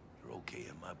 you're okay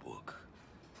in my book.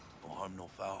 No harm, no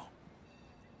foul.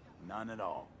 None at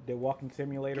all. Did Walking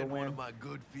Simulator Get one win? of my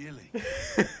good feelings.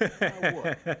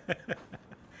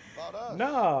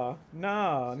 No,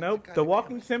 nope. The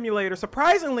Walking Simulator.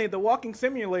 Surprisingly, the Walking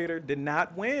Simulator did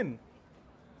not win.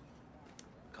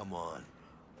 Come on,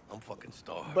 I'm fucking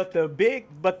starved. But the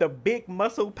big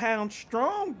muscle pound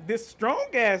strong, this strong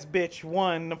ass bitch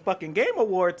won the fucking Game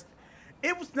Awards.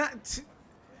 It was not.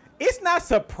 It's not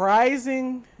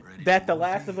surprising that The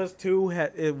Last of Us 2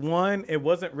 it won. It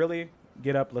wasn't really.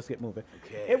 Get up, let's get moving.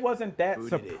 Okay. It wasn't that Food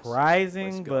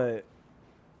surprising, but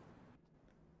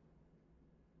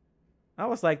I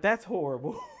was like, that's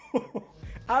horrible.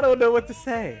 I don't know what to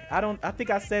say. I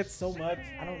think I said so much.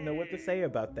 I don't know what to say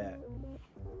about that.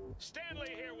 Stanley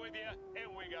here with you,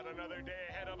 and we got another day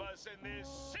ahead of us in this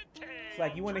city. It's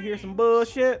like, you want to hear some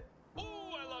bullshit? Ooh,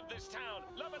 I love this town.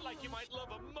 Love it like you might love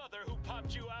a mother who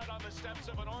popped you out on the steps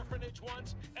of an orphanage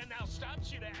once and now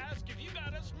stops you to ask if you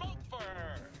got a smoke for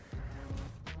her.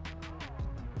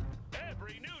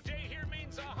 Every new day here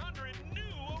means 100 new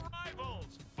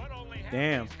arrivals, but only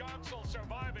half these gonks will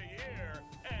survive a year,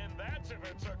 and that's if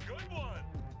it's a good one.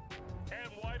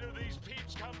 And why do these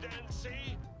peeps come to NC?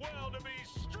 Well, to be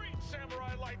street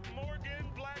samurai like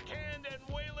Morgan, Blackhand, and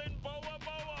Waylon Boa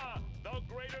Boa. The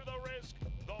greater the risk,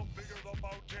 the bigger the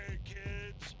bounty,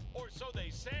 kids. Or so they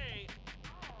say.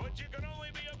 But you can only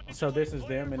be a So this is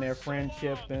them and their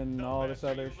friendship and all this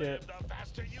other shit.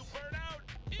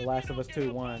 The Last of Us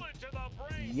 2 won.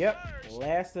 Yep,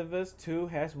 Last of Us 2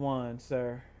 has won,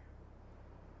 sir.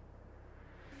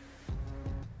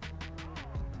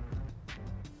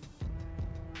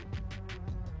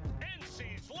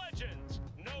 NC's legends.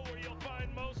 Know where you'll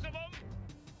find most of them?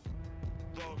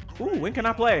 Ooh, when can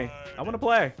I play? I want to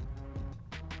play.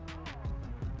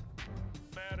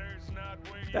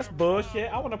 That's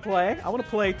bullshit. I want to play. I want to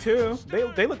play too.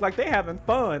 They look like they having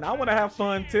fun. I want to have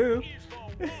fun too.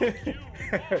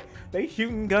 They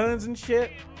shooting guns and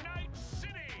shit.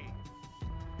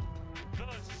 The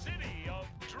city of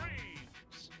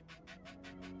dreams.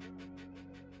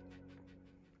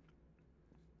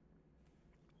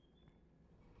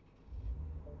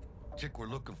 Chick we're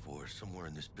looking for is somewhere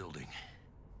in this building.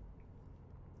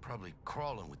 Probably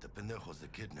crawling with the pendejos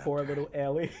that kidnapped Poor her. little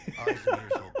Ellie. Eyes and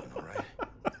ears open, all right?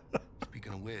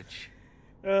 Speaking of which,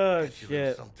 oh get you a little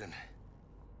shit. something.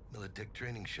 Militech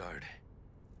training shard.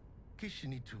 In case you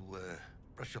need to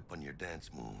brush up on your dance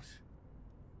moves.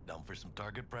 Down for some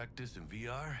target practice in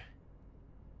VR?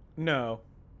 No.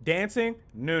 Dancing?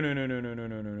 No.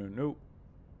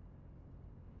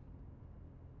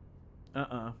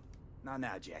 Not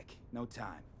now, Jack. No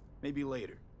time. Maybe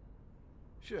later.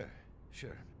 Sure.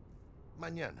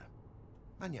 Mañana.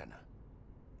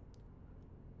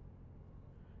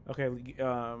 Okay,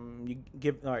 you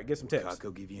give get some tips.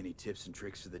 Kako give you any tips and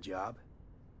tricks for the job?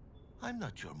 I'm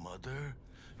not your mother.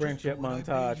 Friendship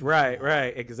montage.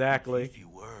 Right, exactly. If you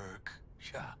work.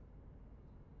 Yeah.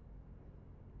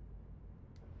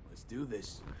 Let's do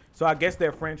this. So I guess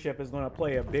their friendship is gonna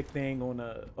play a big thing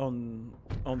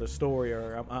on the story,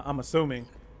 or I'm assuming.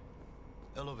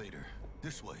 Elevator.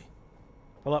 This way.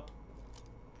 Hold up.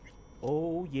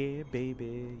 Oh yeah,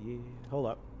 baby, yeah. Hold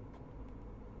up.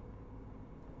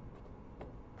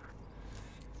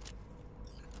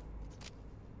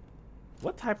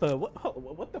 What type of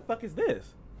what the fuck is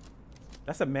this?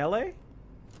 That's a melee?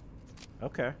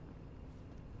 Okay.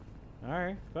 All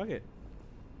right, fuck it.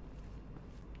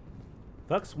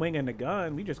 Fuck swinging the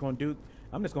gun. We just gonna do.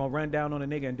 I'm just gonna run down on a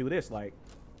nigga and do this. Like,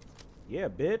 yeah,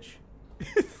 bitch.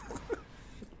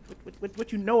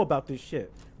 What you know about this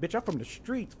shit? Bitch, I'm from the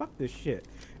streets. Fuck this shit.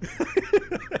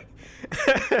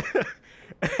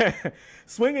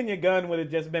 Swinging your gun would have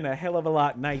just been a hell of a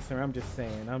lot nicer. I'm just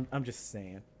saying. I'm just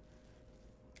saying.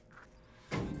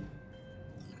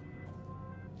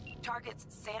 Target's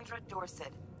Sandra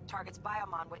Dorset. Target's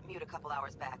biomon went mute a couple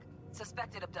hours back.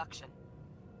 Suspected abduction.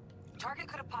 Target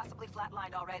could have possibly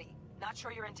flatlined already. Not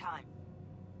sure you're in time.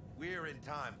 We're in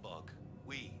time, Bug.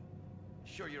 We.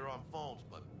 Sure you're on phones,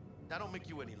 but that don't make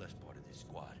you any less part of this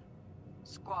squad.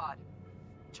 Squad.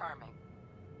 Charming.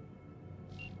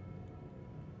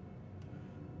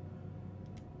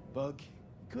 Bug,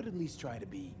 you could at least try to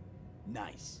be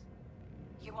nice.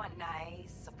 You want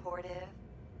nice, supportive?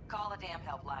 Call a damn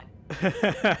helpline.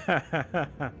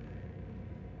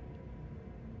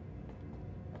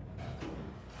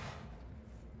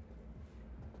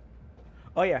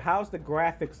 Oh yeah, how's the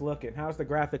graphics looking? How's the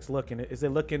graphics looking? Is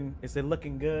it looking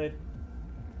good?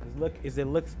 Is it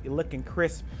looking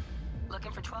crisp?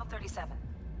 Looking for 1237.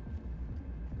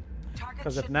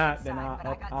 Because if not, then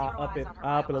I'll up it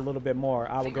a little bit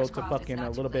more. I will go to fucking a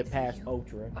little bit past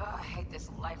ultra. Oh, I hate this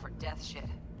life or death shit.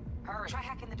 Hurry. Try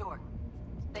hacking the door.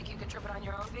 Think you can trip it on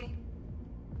your own, V?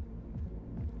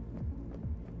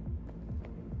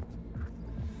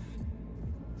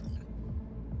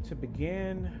 To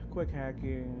begin, quick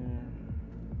hacking.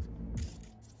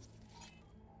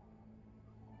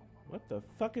 What the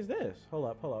fuck is this? Hold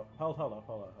up. Hold up.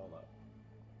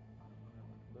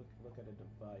 Look at the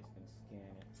device and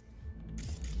scan it.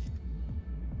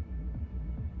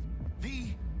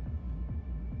 V.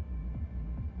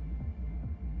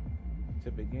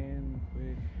 To begin,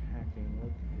 quick hacking.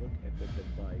 Look at the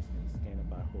device and scan it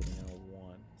by holding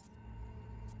L1.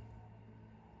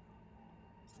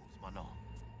 Mano.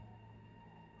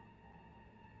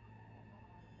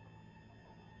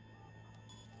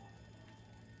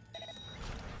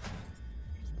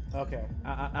 Okay,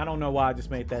 I don't know why I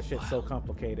just made that shit so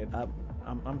complicated.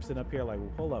 I'm sitting up here like,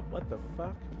 hold up, what the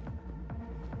fuck?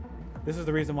 This is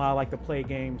the reason why I like to play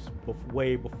games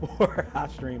way before I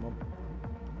stream them.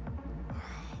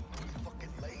 Fucking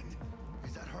late.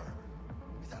 Is that her?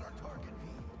 Is that our target, V?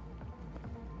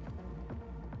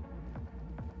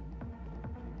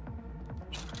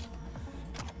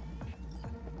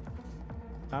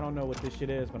 I don't know what this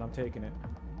shit is, but I'm taking it.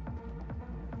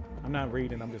 I'm not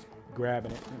reading, I'm just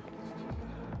grabbing it.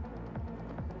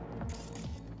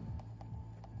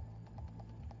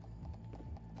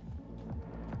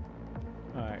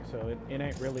 Alright, so it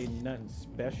ain't really nothing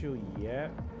special yet.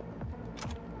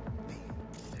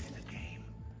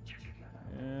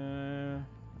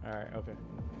 Alright, okay.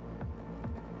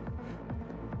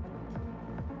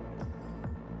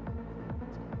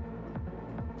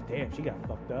 Damn, she got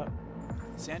fucked up.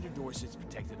 Sandra Dorset's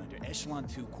protected under Echelon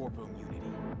 2 corporal immunity.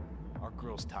 Our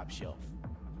girl's top shelf.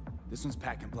 This one's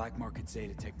packing black market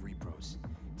Zeta Tech repros.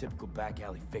 Typical back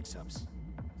alley fix-ups.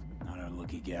 Not our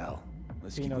lucky gal.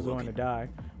 Let's keep Fino's looking. going to die.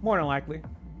 More than likely.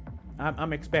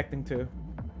 I'm expecting to.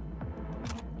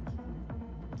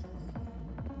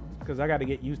 Because I got to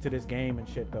get used to this game and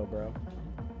shit though, bro.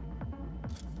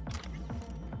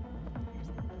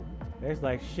 It's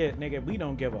like, shit, nigga, we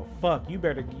don't give a fuck. You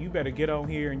better get on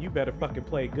here and you better fucking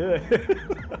play good.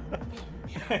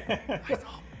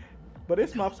 But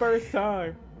it's my first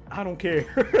time. I don't care.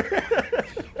 Baby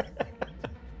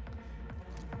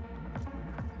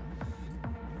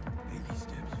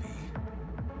steps, V.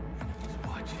 Enemies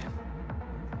watching.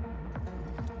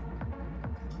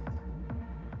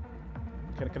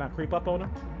 Can I creep up on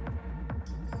him?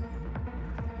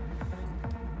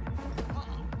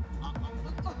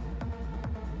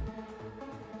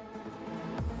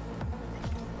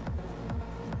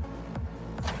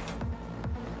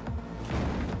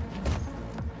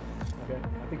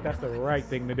 That's the right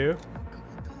thing to do.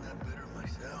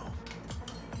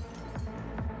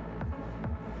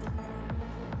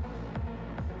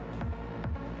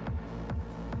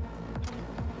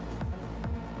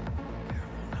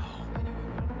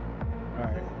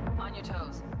 Alright. On your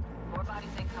toes. More bodies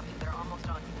incoming. They're almost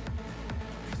on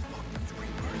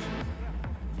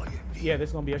you. Yeah, this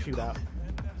is gonna be a shootout.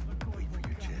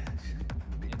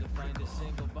 Need to find a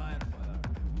single buyer for her.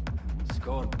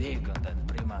 Score big on that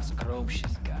prima scrope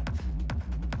she's got.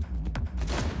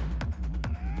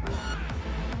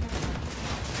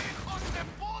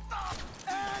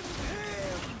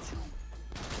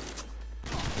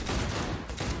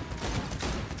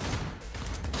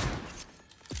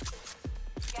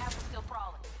 Gas is still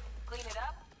crawling. Clean it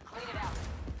up, clean it out.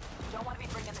 Don't want to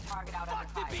be bringing the target out under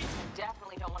fire. And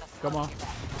definitely don't want to Come on.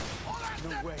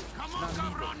 No way. Come on,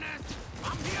 cabrones!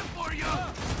 I'm here for you!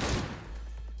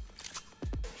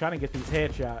 Trying to get these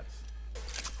headshots.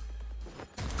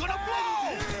 Gonna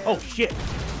blow! Oh shit!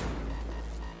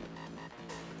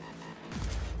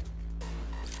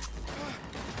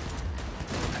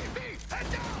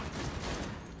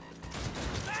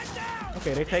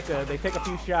 Okay, they take a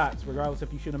few shots regardless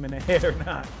if you shoot them in the head or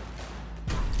not.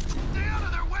 Stay out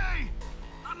of their way!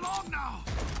 Not long now!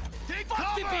 Take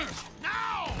cover!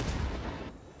 Now!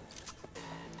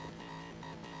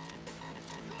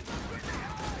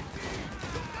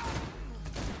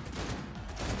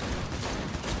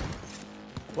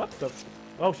 What the?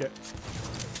 Oh shit!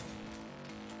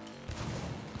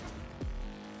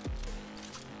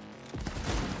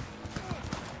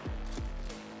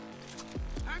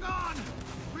 Hang on!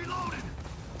 Reloading!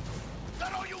 Is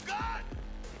that all you got?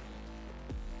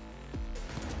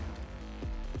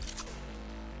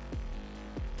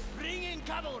 Bring in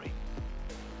cavalry!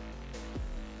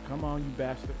 Come on, you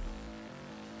bastard!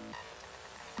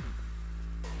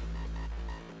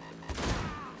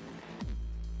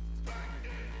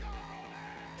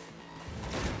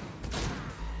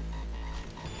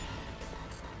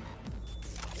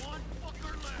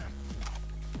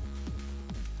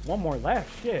 One more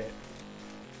left, shit.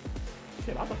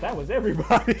 Shit, I thought that was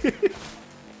everybody.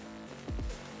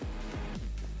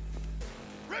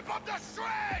 Rip up the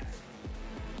shreds!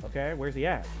 Okay, where's he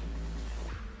at?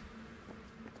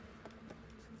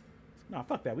 Nah,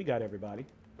 fuck that. We got everybody.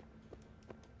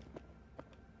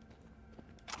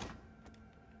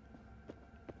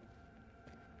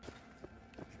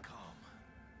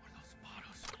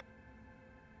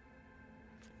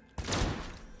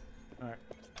 Alright.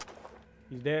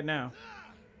 He's dead now.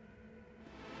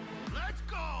 Let's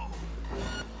go!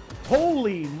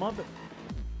 Holy mother...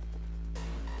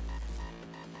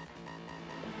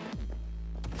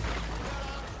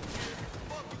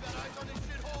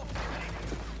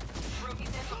 Rookie's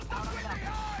in, out on the left.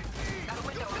 Got a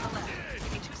window on the left.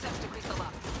 Give me 2 seconds to grease the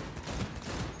lock.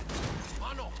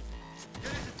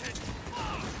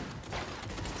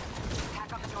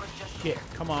 shit.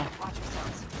 Come on. Watch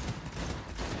yourselves.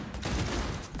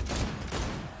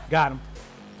 Got him.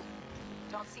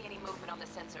 Don't see any movement on the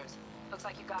sensors. Looks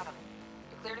like you got him.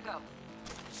 You're clear to go.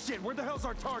 Shit, where the hell's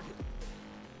our target?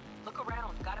 Look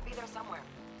around. Gotta be there somewhere.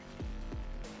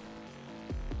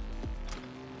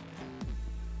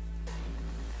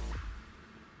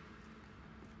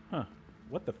 Huh.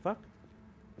 What the fuck?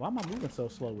 Why am I moving so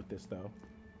slow with this, though?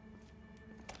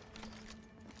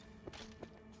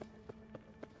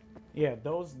 Yeah,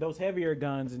 those heavier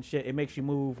guns and shit, it makes you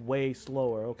move way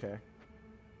slower. Okay.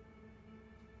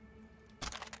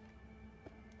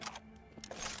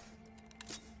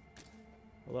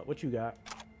 Hold up, what you got?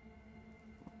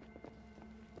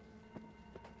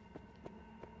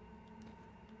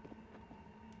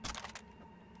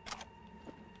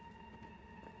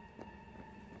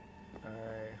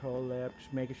 Alright, hold up,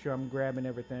 just making sure I'm grabbing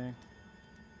everything.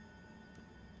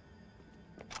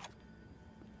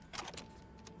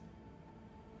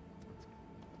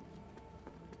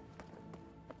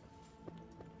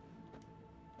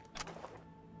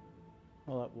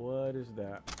 Hold up, what is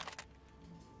that?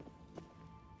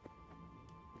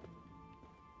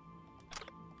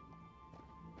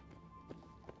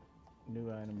 New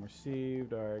item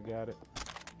received. Alright, got it.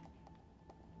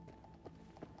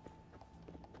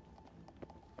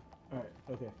 Alright,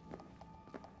 okay.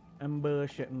 I'm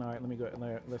bullshitting. Alright, let me go.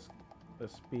 Let's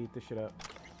speed this shit up.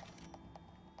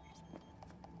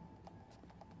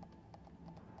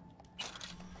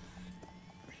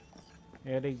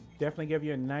 Yeah, they definitely give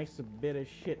you a nice bit of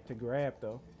shit to grab,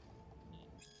 though.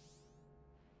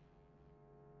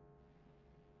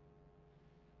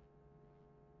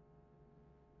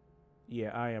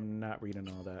 Yeah, I am not reading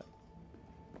all that.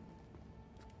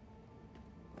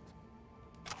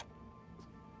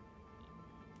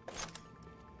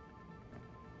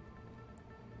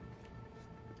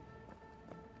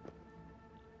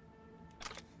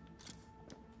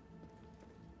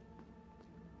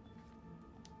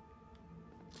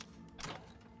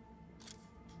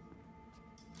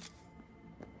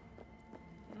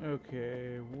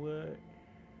 Okay, what?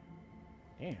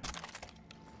 Damn.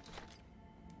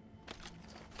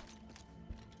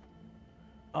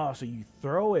 Oh, so you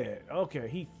throw it. Okay,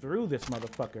 he threw this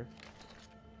motherfucker.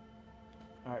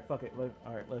 Alright, fuck it.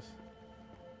 Alright, let's...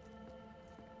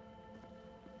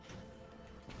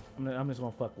 I'm just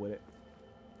gonna fuck with it.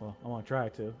 Well, I'm gonna try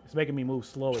to. It's making me move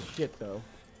slow as shit, though.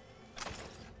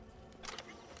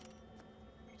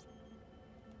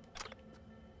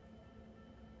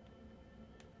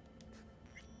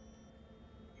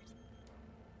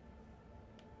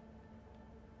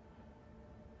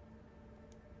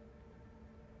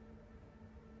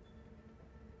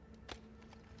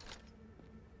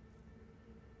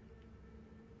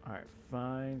 Alright,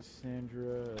 find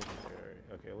Sandra.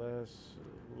 Okay,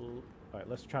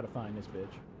 let's try to find this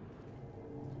bitch.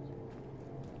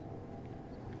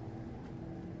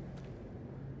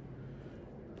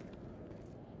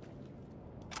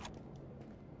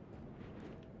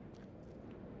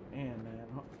 Man.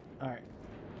 Alright.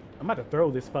 I'm about to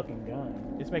throw this fucking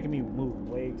gun. It's making me move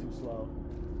way too slow.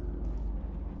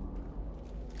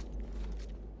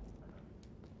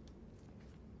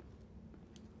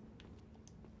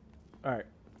 Alright,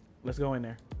 let's go in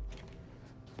there.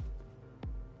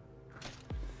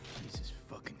 Jesus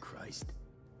fucking Christ.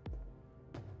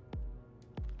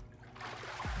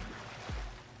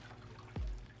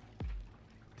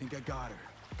 Think I got her.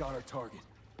 Got our target.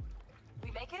 We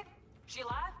make it? She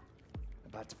alive?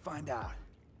 About to find out.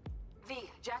 V,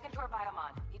 jack into our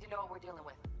biomon. Need to know what we're dealing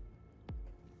with.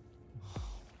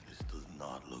 This does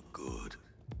not look good.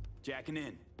 Jacking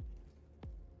in.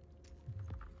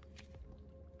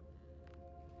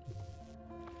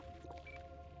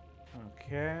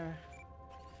 Okay.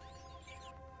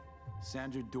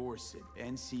 Sandra Dorset,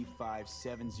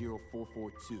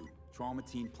 NC570442.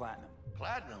 Traumatine Platinum.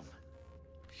 Platinum?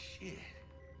 Shit.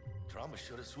 Trauma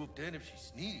should have swooped in if she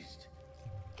sneezed.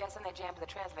 Guessing they jammed the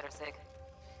transmitter, Sig.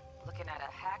 Looking at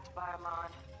a hacked biomon,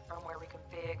 firmware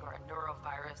reconfig, or a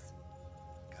neurovirus.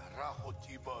 Carajo,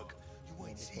 T-Bug. You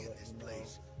ain't seeing this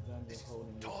place. This is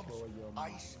tubs,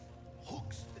 ice,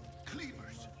 hooks, and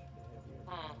cleavers.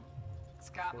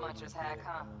 Scott Muncher's hack,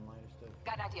 huh?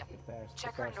 Got an idea.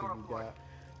 Check her neural cord.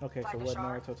 Okay, so what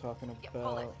Naruto talking about? Yeah,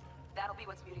 pull it. That'll be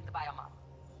what's muting the biomon.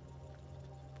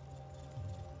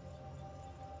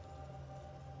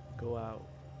 Go out.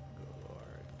 Go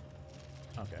hard.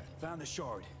 Okay. Found the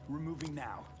shard. Removing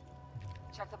now.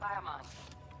 Check the biomon.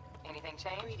 Anything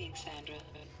change? Greetings, Sandra.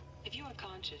 If you are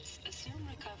conscious, assume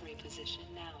recovery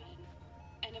position now.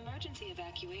 An emergency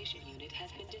evacuation unit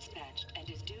has been dispatched and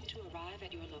is due to arrive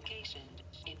at your location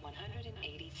in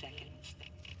 180 seconds.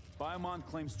 Biomon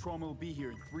claims trauma will be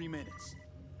here in 3 minutes.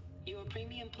 Your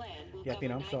premium plan will Yeah,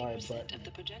 cover I'm sorry, 90% but of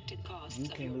the projected costs you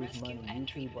of can your lose rescue money. and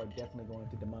YouTube are treatment. definitely going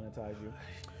to demonetize you.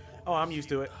 Oh, I'm used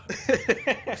to it.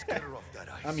 Let's get her off that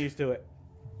ice. I'm used to it.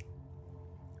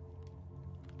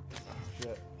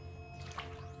 Shit.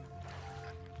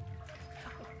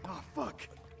 Oh, fuck.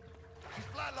 She's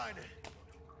flatlining.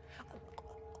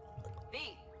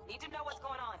 V, need to know what's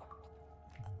going on.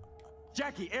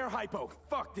 Jackie, air hypo.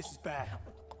 Fuck, this is bad.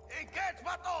 Engage,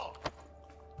 vato!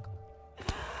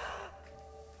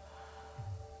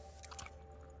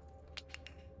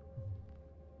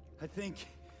 I think...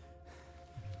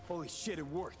 Holy shit, it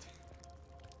worked.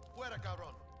 Fuera,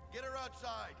 cabrón. Get her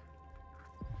outside.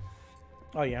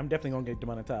 Oh yeah, I'm definitely gonna get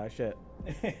demonetized. Shit.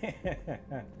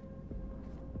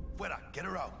 Fuera, get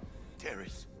her out.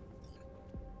 Terrace.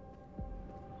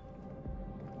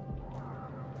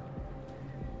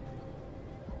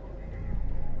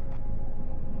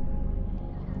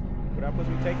 What I supposed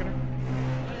to be taking her?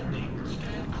 Landing,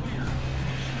 stand clear.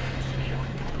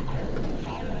 Security protocol.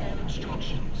 Follow all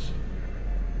instructions.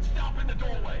 Stop in the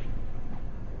doorway.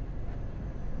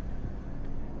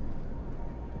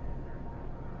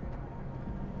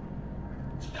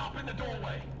 Stop in the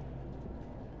doorway.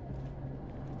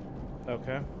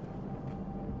 Okay.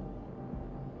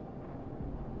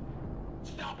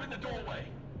 Stop in the doorway.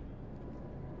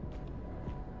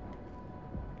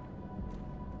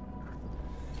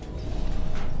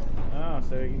 Oh,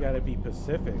 so you gotta be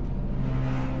Pacific.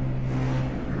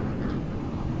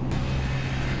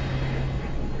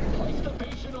 Place the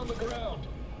patient on the ground.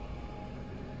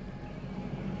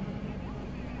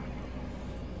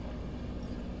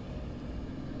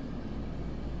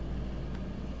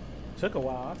 Took a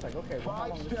while. I was like, okay, well, how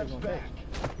long is this gonna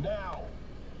take? Now.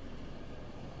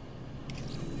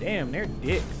 Damn, they're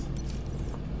dicks.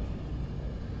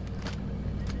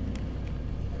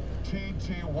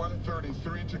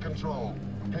 TT-133 to control.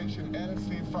 Patient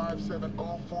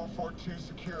NC570442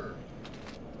 secure.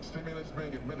 Stimulants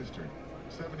being administered.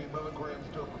 70 milligrams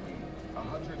dopamine.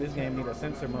 100. This game need a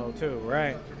sensor mode too,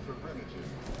 right?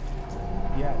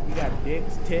 Yeah, you got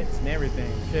dicks, tits, and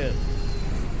everything. Shit.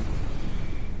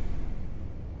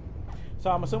 So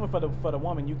I'm assuming for the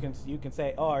woman, you can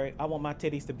say, all right, I want my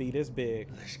titties to be this big.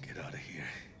 Let's get out of here.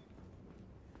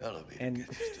 Elevator And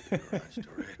gets us to the garage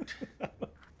direct.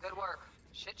 Good work.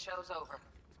 Shit show's over.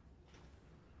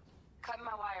 Cutting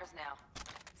my wires now.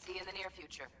 See you in the near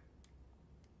future.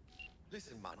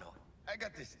 Listen, mano, I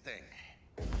got this thing.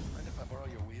 Mind if I borrow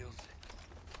your wheels?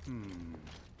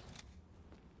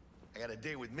 I got a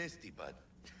date with Misty, but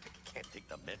I can't take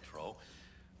the metro.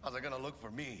 How's it gonna look for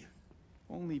me?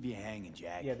 Won't leave you hanging,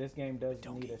 Jack. Yeah, this game does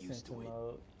Don't need get a used sensor to it.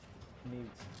 mode.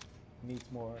 Needs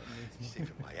more. Saving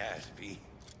my ass, V.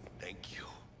 Thank you.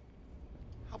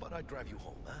 How about I drive you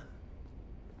home, huh?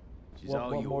 She's What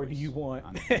all more yours. do you want?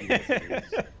 I'm happy as it is.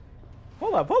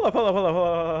 Hold up.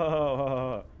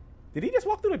 Did he just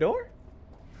walk through the door?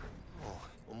 Oh,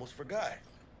 almost forgot.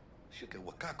 Should get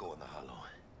Wakako in the hollow.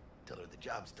 Tell her the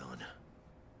job's done.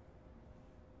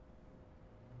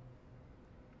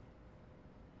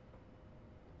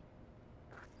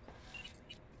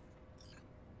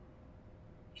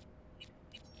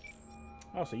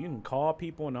 Oh, so you can call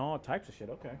people and all types of shit.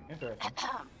 Okay, interesting.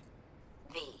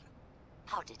 V,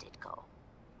 how did it go?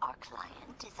 Our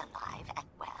client is alive and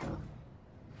well.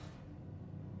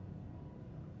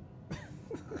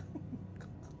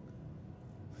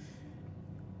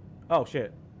 Oh,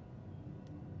 shit.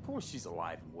 Of course she's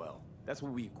alive and well. That's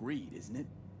what we agreed, isn't it?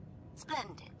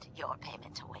 Splendid. Your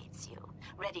payment awaits you.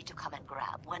 Ready to come and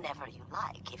grab whenever you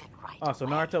like, even right Oh, so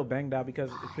away. Naruto banged out because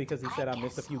he said I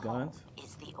missed a guess few guns?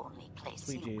 Is the only place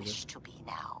Sweet you Jesus. wish to be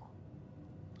now.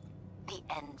 The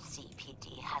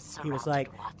NCPD has surrounded He was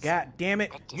like, Watson. God damn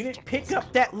it, The you didn't district pick is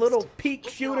up that closed. little peak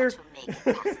If you are shooter. to make it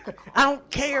past the I don't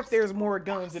care if there's more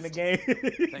guns in the game.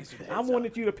 Thanks for the I heads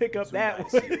wanted up. you to pick up So we that gotta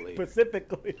see one you later.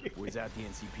 specifically. Without the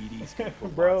NCPD's gonna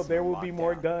put Bro, Watson there on will be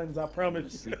more lockdown. guns, I I'm gonna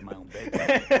promise sleep in my own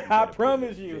bed. I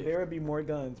promise you, there will be more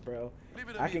guns, bro.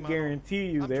 I can guarantee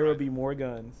you there will be more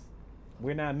guns.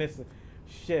 We're not missing.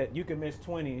 Shit, you can miss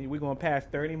 20. We're going to pass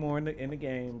 30 more in the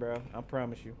game, bro. I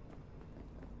promise you.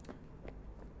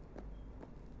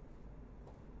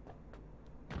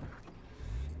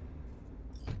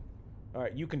 All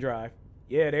right, you can drive.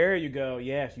 Yeah, there you go.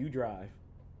 Yes, you drive.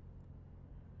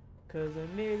 Cause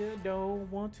a nigga don't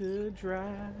want to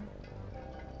drive.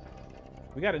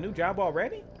 We got a new job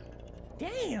already?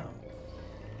 Damn.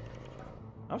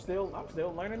 I'm still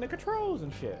learning the controls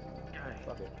and shit.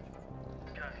 Fuck it.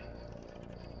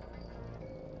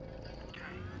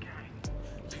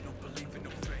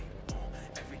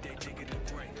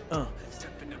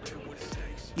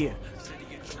 Yeah.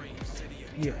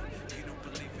 Yeah.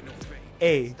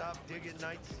 Hey. Stop digging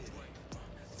Night City.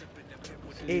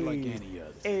 Hey. Like any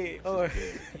other. Hey. Oh.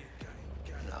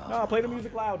 No, play the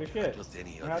music loud as shit. Just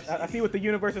any I see what the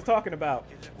universe is talking about.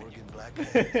 Morgan Black.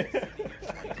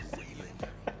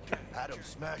 Adam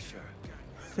Smasher.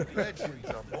 Legends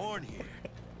are born here.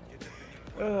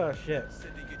 Oh shit.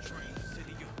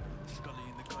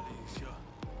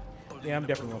 Yeah, I'm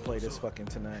definitely gonna play this fucking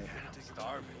tonight.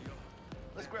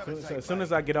 So as soon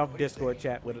as I get off Discord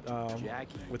chat with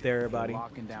everybody,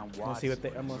 I'm gonna see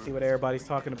what everybody's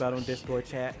talking about on Discord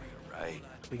chat. Right.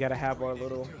 We gotta have our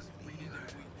little.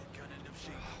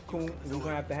 We're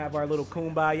gonna have to have our little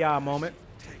kumbaya moment.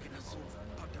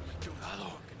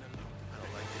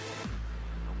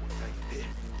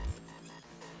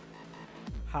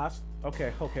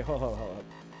 Okay, hold up.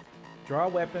 Draw a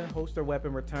weapon, holster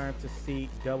weapon, return to seat,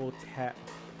 double tap.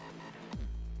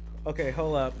 Okay,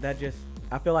 hold up.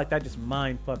 I feel like that just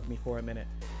mind fucked me for a minute.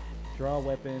 Draw a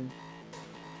weapon,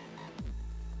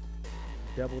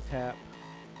 double tap.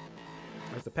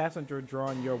 As the passenger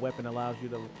drawing your weapon allows you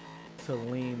to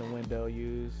lean the window,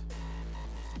 use.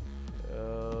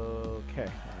 Okay,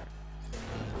 alright.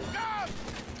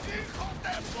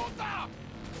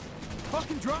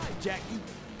 Fucking drive, Jackie.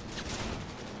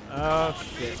 Oh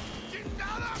shit.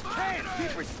 Hey,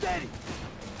 keep her steady.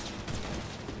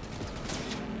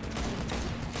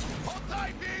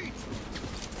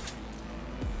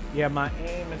 Yeah, my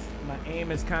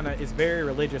aim is kind of very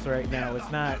religious right now.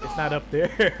 It's not up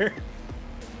there.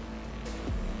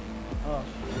 Oh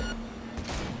shit.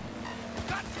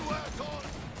 Got you, asshole!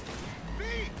 B,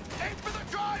 aim for the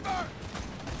driver!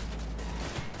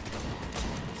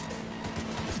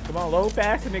 Come on, load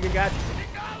fast, the nigga got you.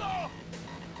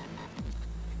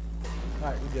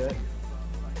 Alright, we good.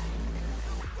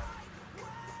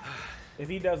 If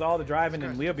he does all the driving,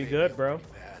 then we'll be good, bro.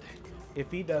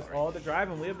 If he does all the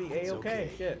driving, we'll be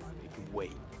A-okay. Shit. It can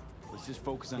wait. Let's just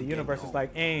focus on the universe is like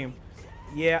aim.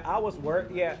 Yeah,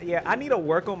 I need to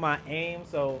work on my aim,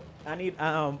 so I need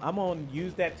I'm gonna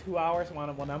use that 2 hours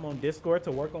when I'm on Discord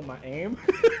to work on my aim.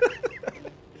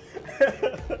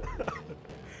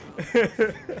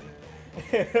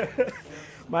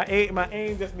 My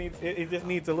aim just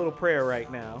needs a little prayer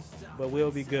right now, but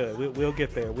we'll be good. We'll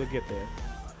get there. We'll get there.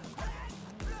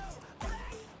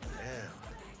 Damn,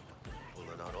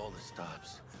 pulling out all the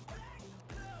stops.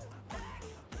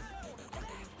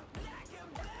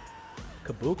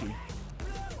 Kabuki.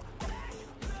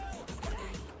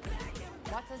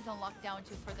 Watson's on lockdown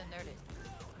to further notice.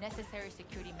 Necessary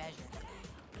security measures.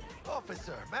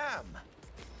 Officer, ma'am.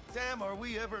 Damn, are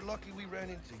we ever lucky we ran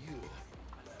into you?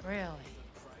 Really?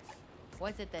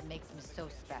 What's it that makes me so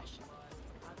special?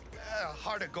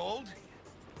 Heart of gold?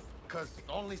 Because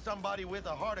only somebody with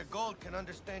a heart of gold can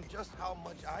understand just how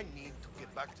much I need to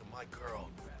get back to my girl.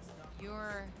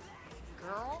 Your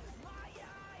girl?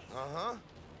 Uh-huh.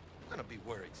 I'm gonna be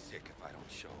worried sick if I don't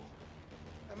show.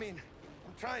 I mean,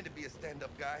 I'm trying to be a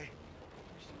stand-up guy.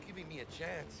 She's giving me a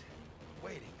chance.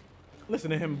 Waiting.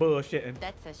 Listen to him bullshitting.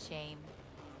 That's a shame.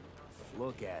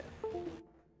 Look at him.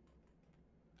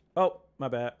 Oh, my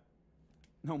bad.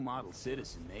 No model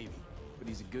citizen, maybe, but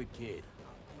he's a good kid.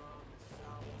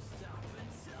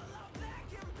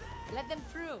 Let them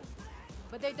through,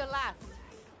 but they're the last.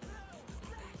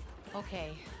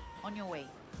 Okay, on your way.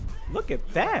 Look at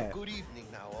that. Good evening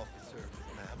now, officer.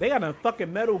 They got a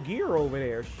fucking Metal Gear over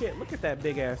there. Shit, look at that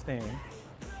big ass thing.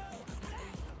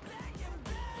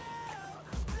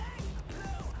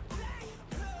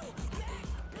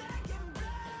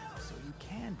 So you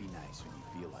can be nice when you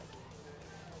feel like it.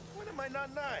 When am I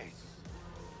not nice?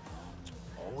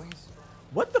 Always?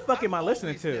 What the fuck am I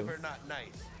listening to? Never not nice.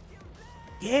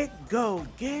 Get go.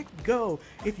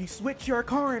 If you switch your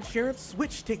car insurance,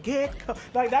 switch to Get Go.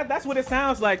 Like that's what it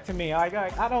sounds like to me. I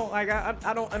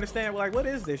don't understand. Like, what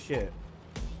is this shit?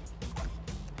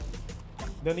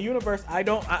 Then the universe, I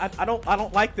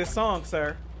don't like this song,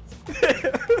 sir.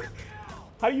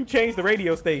 How do you change the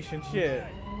radio station? Shit.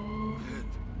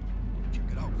 Check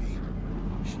it out, V.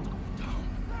 Shit's going down.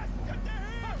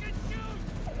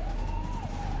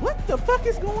 What the fuck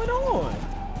is going on?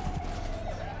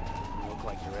 Look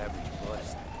like your average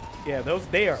bust. Yeah,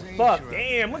 they are fucked.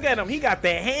 Damn, look at him. He got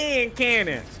the hand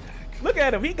cannon. Look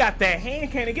at him. He got that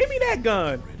hand cannon. Give me that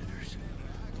gun.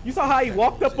 You saw how he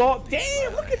walked up all...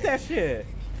 Damn, look at that shit.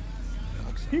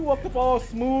 He walked up all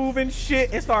smooth and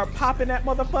shit and started popping that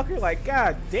motherfucker. Like,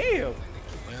 god damn.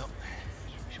 Well,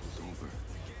 it was over.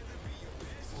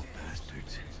 Poor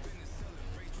bastards.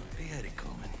 They had it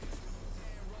coming.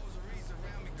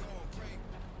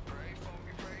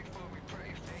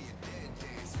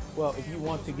 Well, if you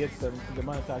want to get the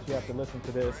monetized, you have to listen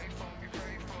to this.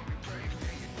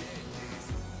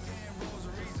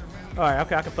 All right,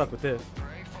 okay, I can fuck with this.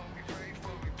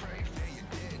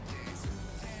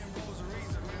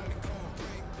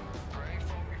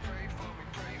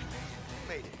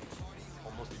 Made it.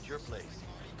 Almost at your place.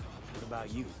 What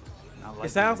about you? It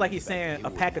sounds like he's saying a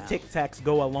pack of Tic Tacs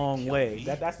go a long way.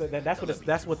 That's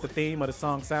what the theme of the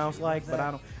song sounds like. But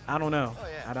I don't know.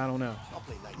 I don't know.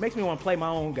 It makes me want to play my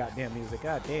own goddamn music.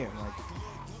 God damn. Like.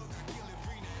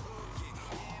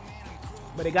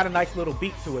 But it got a nice little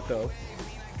beat to it though.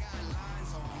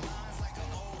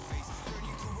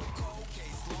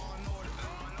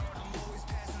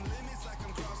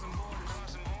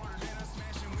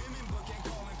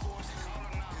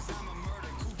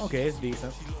 Okay, it's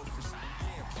decent.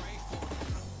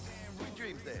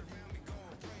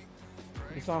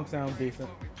 The song sounds decent.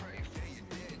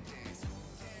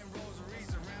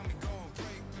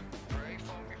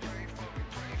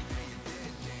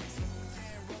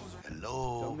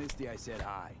 Hello. Tell Misty I said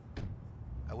hi.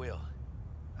 I will.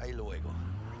 Ahí luego.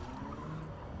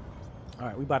 All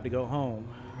right, we about to go home.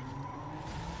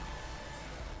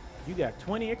 You got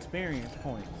 20 experience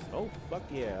points. Oh fuck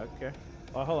yeah. Okay.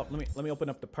 Oh, hold up. Let me open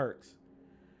up the perks.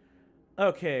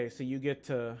 Okay, so you get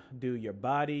to do your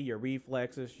body, your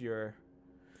reflexes, your...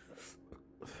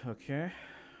 Okay.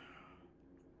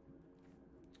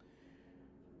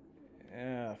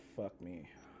 Ah, fuck me.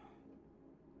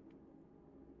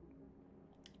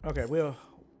 Okay, we'll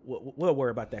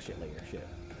worry about that shit later. Shit.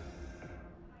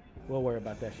 We'll worry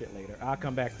about that shit later. I'll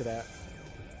come back to that.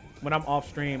 When I'm off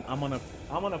stream, I'm gonna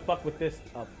fuck with this.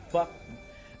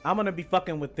 I'm gonna be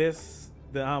fucking with this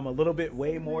a little bit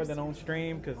way more than on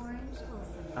stream, because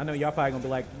I know y'all probably gonna be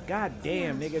like, God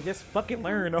damn, nigga, just fucking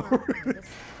learn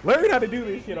learn how to do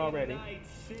this shit already.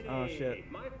 Oh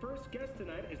shit. My first guest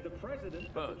tonight is the president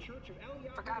of the Church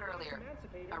of Forgot earlier.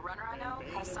 A runner I know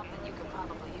has something you could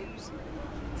probably use.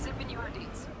 Zip in your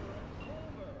deeds.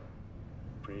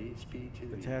 Praise be to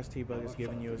The task T-Bug is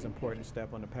giving you is an important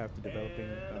step on the path to developing.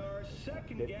 Our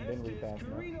second guest is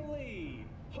Karina Lee,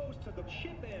 host of the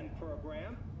Chip In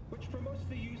program, which promotes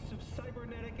the use of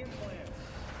cybernetic implants.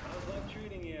 How's life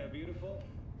treating you, beautiful?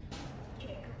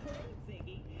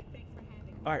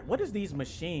 All right, what is these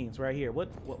machines right here?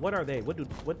 What are they?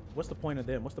 What's the point of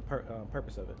them? What's the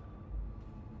purpose of it?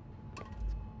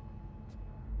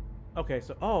 Okay,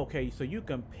 so okay, so you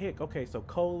can pick. Okay, so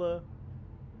cola.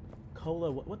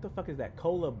 What the fuck is that?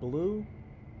 Cola Blue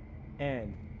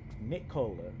and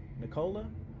Nicola. Nicola.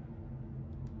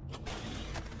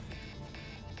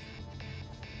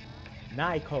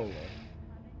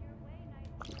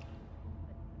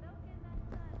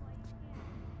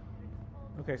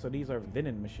 Okay, so these are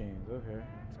vending machines. Okay.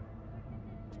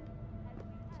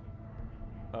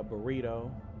 A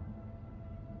burrito.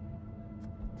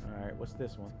 All right, what's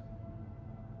this one?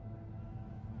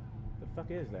 The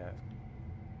fuck is that?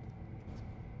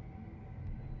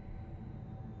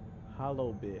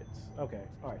 Hollow bits. Okay.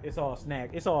 All right. It's all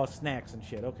snack. It's all snacks and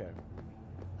shit. Okay.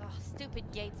 Ugh,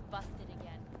 stupid gates busted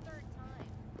again. Third time.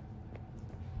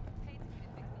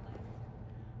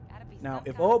 Gotta be Now, some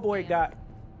if kind of old boy scam. got,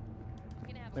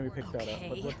 let me pick that up.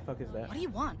 What the fuck is that? What do you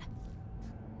want?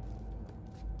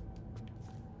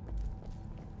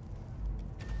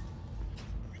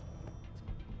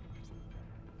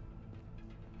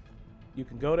 You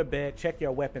can go to bed. Check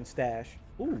your weapon stash.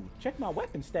 Ooh, check my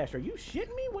weapon stash. Are you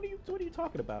shitting me? What are you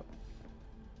talking about?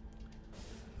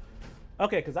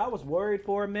 Okay, because I was worried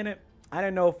for a minute. I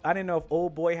didn't know if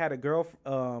old boy had a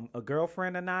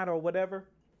girlfriend or not or whatever.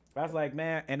 I was like,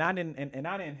 man, and I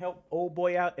didn't help old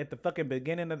boy out at the fucking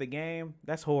beginning of the game.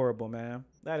 That's horrible, man.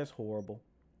 That is horrible.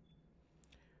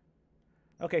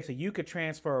 Okay, so you could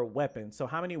transfer weapons. So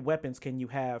how many weapons can you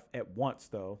have at once,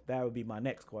 though? That would be my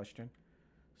next question.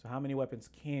 So how many weapons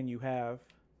can you have?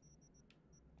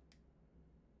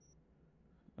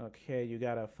 Okay, you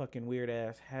got a fucking weird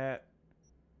ass hat.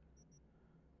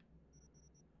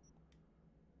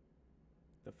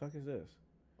 The fuck is this?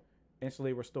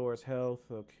 Instantly restores health.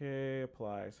 Okay,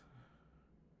 applies.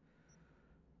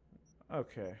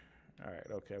 Okay. All right.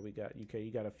 Okay,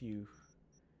 you got a few.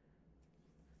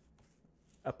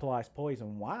 Applies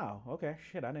poison. Wow. Okay.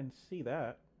 Shit, I didn't see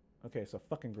that. Okay, so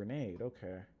fucking grenade.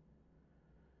 Okay.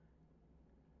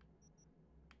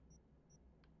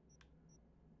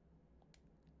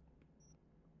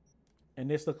 And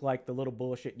this looked like the little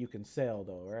bullshit you can sell,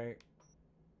 though, right?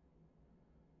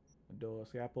 A door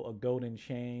scalpel, a golden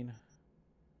chain,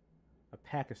 a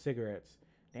pack of cigarettes.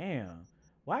 Damn.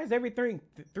 Why is everything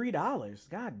 $3?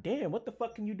 God damn, what the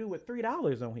fuck can you do with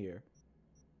 $3 on here?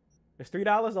 Is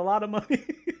 $3 a lot of money?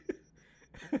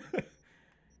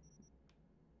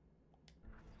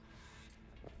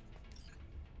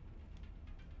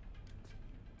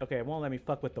 Okay, it won't let me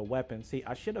fuck with the weapon. See,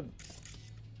 I should have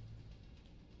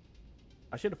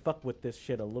fucked with this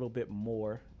shit a little bit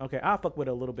more. Okay, I'll fuck with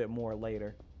it a little bit more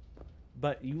later.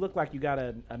 But you look like you got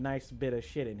a nice bit of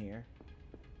shit in here.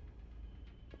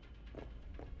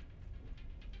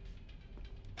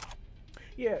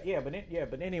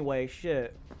 But anyway,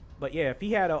 shit. But yeah, if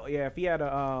he had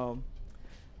a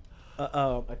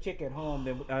chick at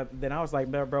home, then I was like,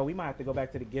 bro, we might have to go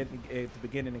back to the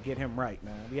beginning and get him right,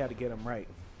 man. We had to get him right.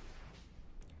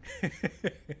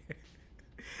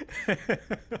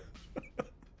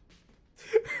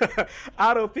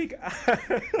 Auto peek.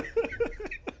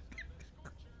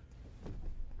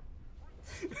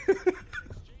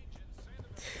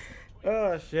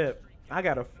 Oh shit. I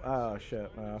gotta. Oh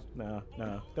shit. No.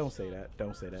 Don't say that.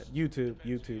 Don't say that. YouTube,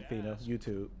 Fino.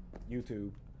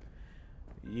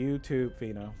 YouTube,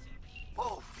 Fino.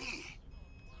 Whoa, V.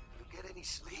 You get any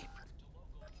sleep?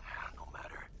 No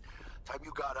matter. Time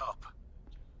you got up.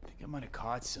 I think I might have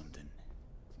caught something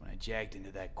when I jacked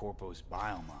into that Corpo's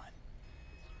biomon.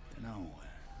 Dunno,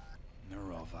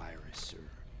 neurovirus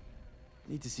or...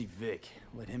 Need to see Vic.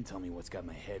 Let him tell me what's got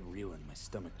my head reeling, my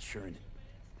stomach churning.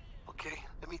 Okay,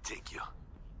 let me take you.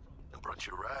 I brought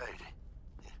you a ride.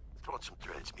 Throw on some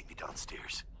threads, meet me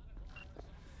downstairs.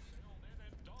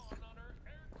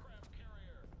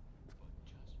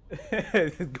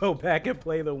 Go back and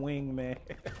play the wingman.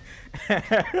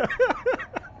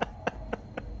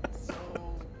 So,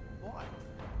 what?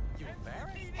 You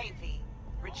embarrassed? Hey, V.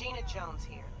 Regina Jones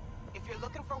here. If you're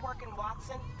looking for work in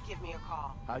Watson, give me a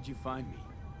call. How'd you find me?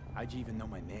 How'd you even know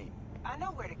my name? I know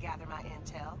where to gather my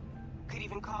intel. Could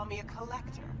even call me a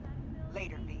collector.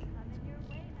 Later, V.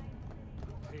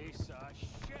 Piece of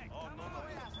shit. Oh, no.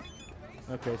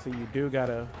 Okay, so you do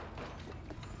gotta...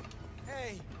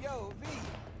 Hey, yo, V.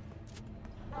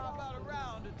 How about a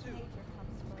round or two?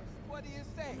 What do you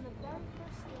say?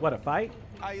 What, a fight?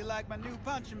 How you like my new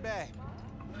punching bag?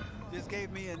 Just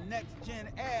gave me a next-gen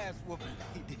ass whooping,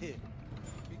 he did.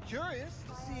 Be curious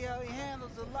to see how he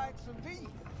handles the likes of V.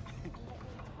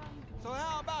 So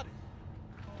how about it?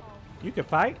 You can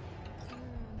fight?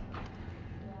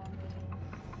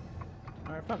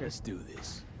 Alright, fuck it. Let's do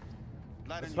this.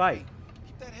 Let's fight.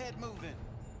 Keep that head moving.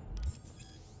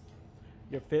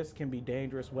 Your fists can be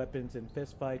dangerous weapons in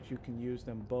fist fights. You can use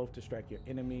them both to strike your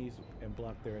enemies and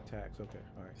block their attacks. Okay,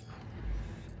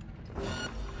 alright.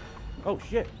 Oh,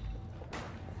 shit.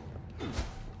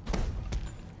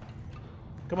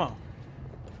 Come on.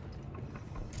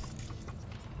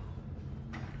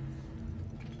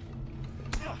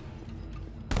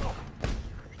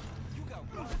 You got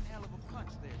one hell of a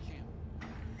punch there, champ.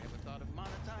 Ever thought of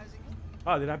monetizing it?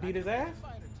 Oh, did I beat his ass?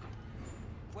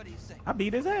 What do you say? I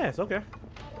beat his ass. Okay.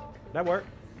 That worked.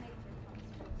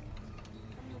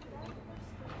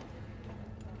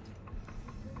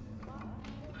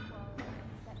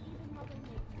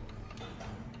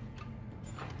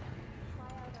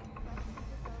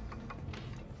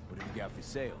 What do you got for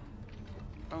sale?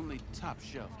 Only top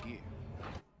shelf gear.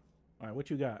 All right, what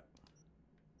you got?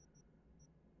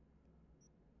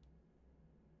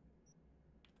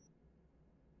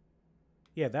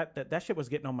 Yeah, that shit was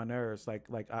getting on my nerves. Like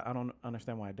I don't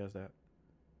understand why it does that.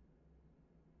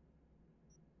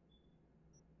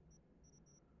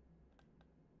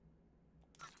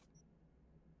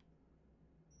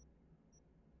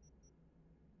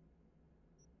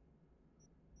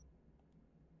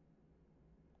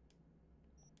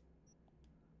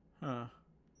 Huh.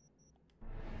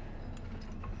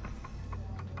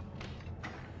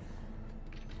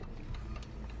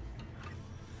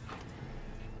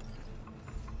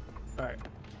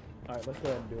 All right, let's go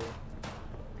ahead and do it.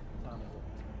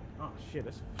 Oh shit,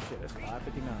 it's 5:59.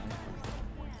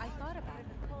 I thought about it.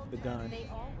 The gun. They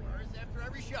all Where's after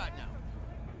every shot now?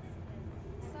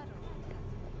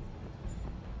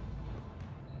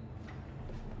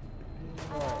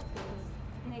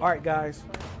 All right, guys.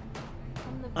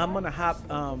 I'm gonna hop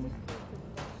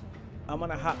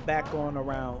back on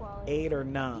around 8 or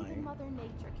 9.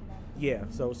 Yeah,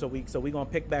 so we gonna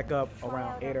pick back up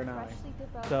around 8 or 9.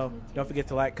 So don't forget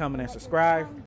to like, comment, and subscribe.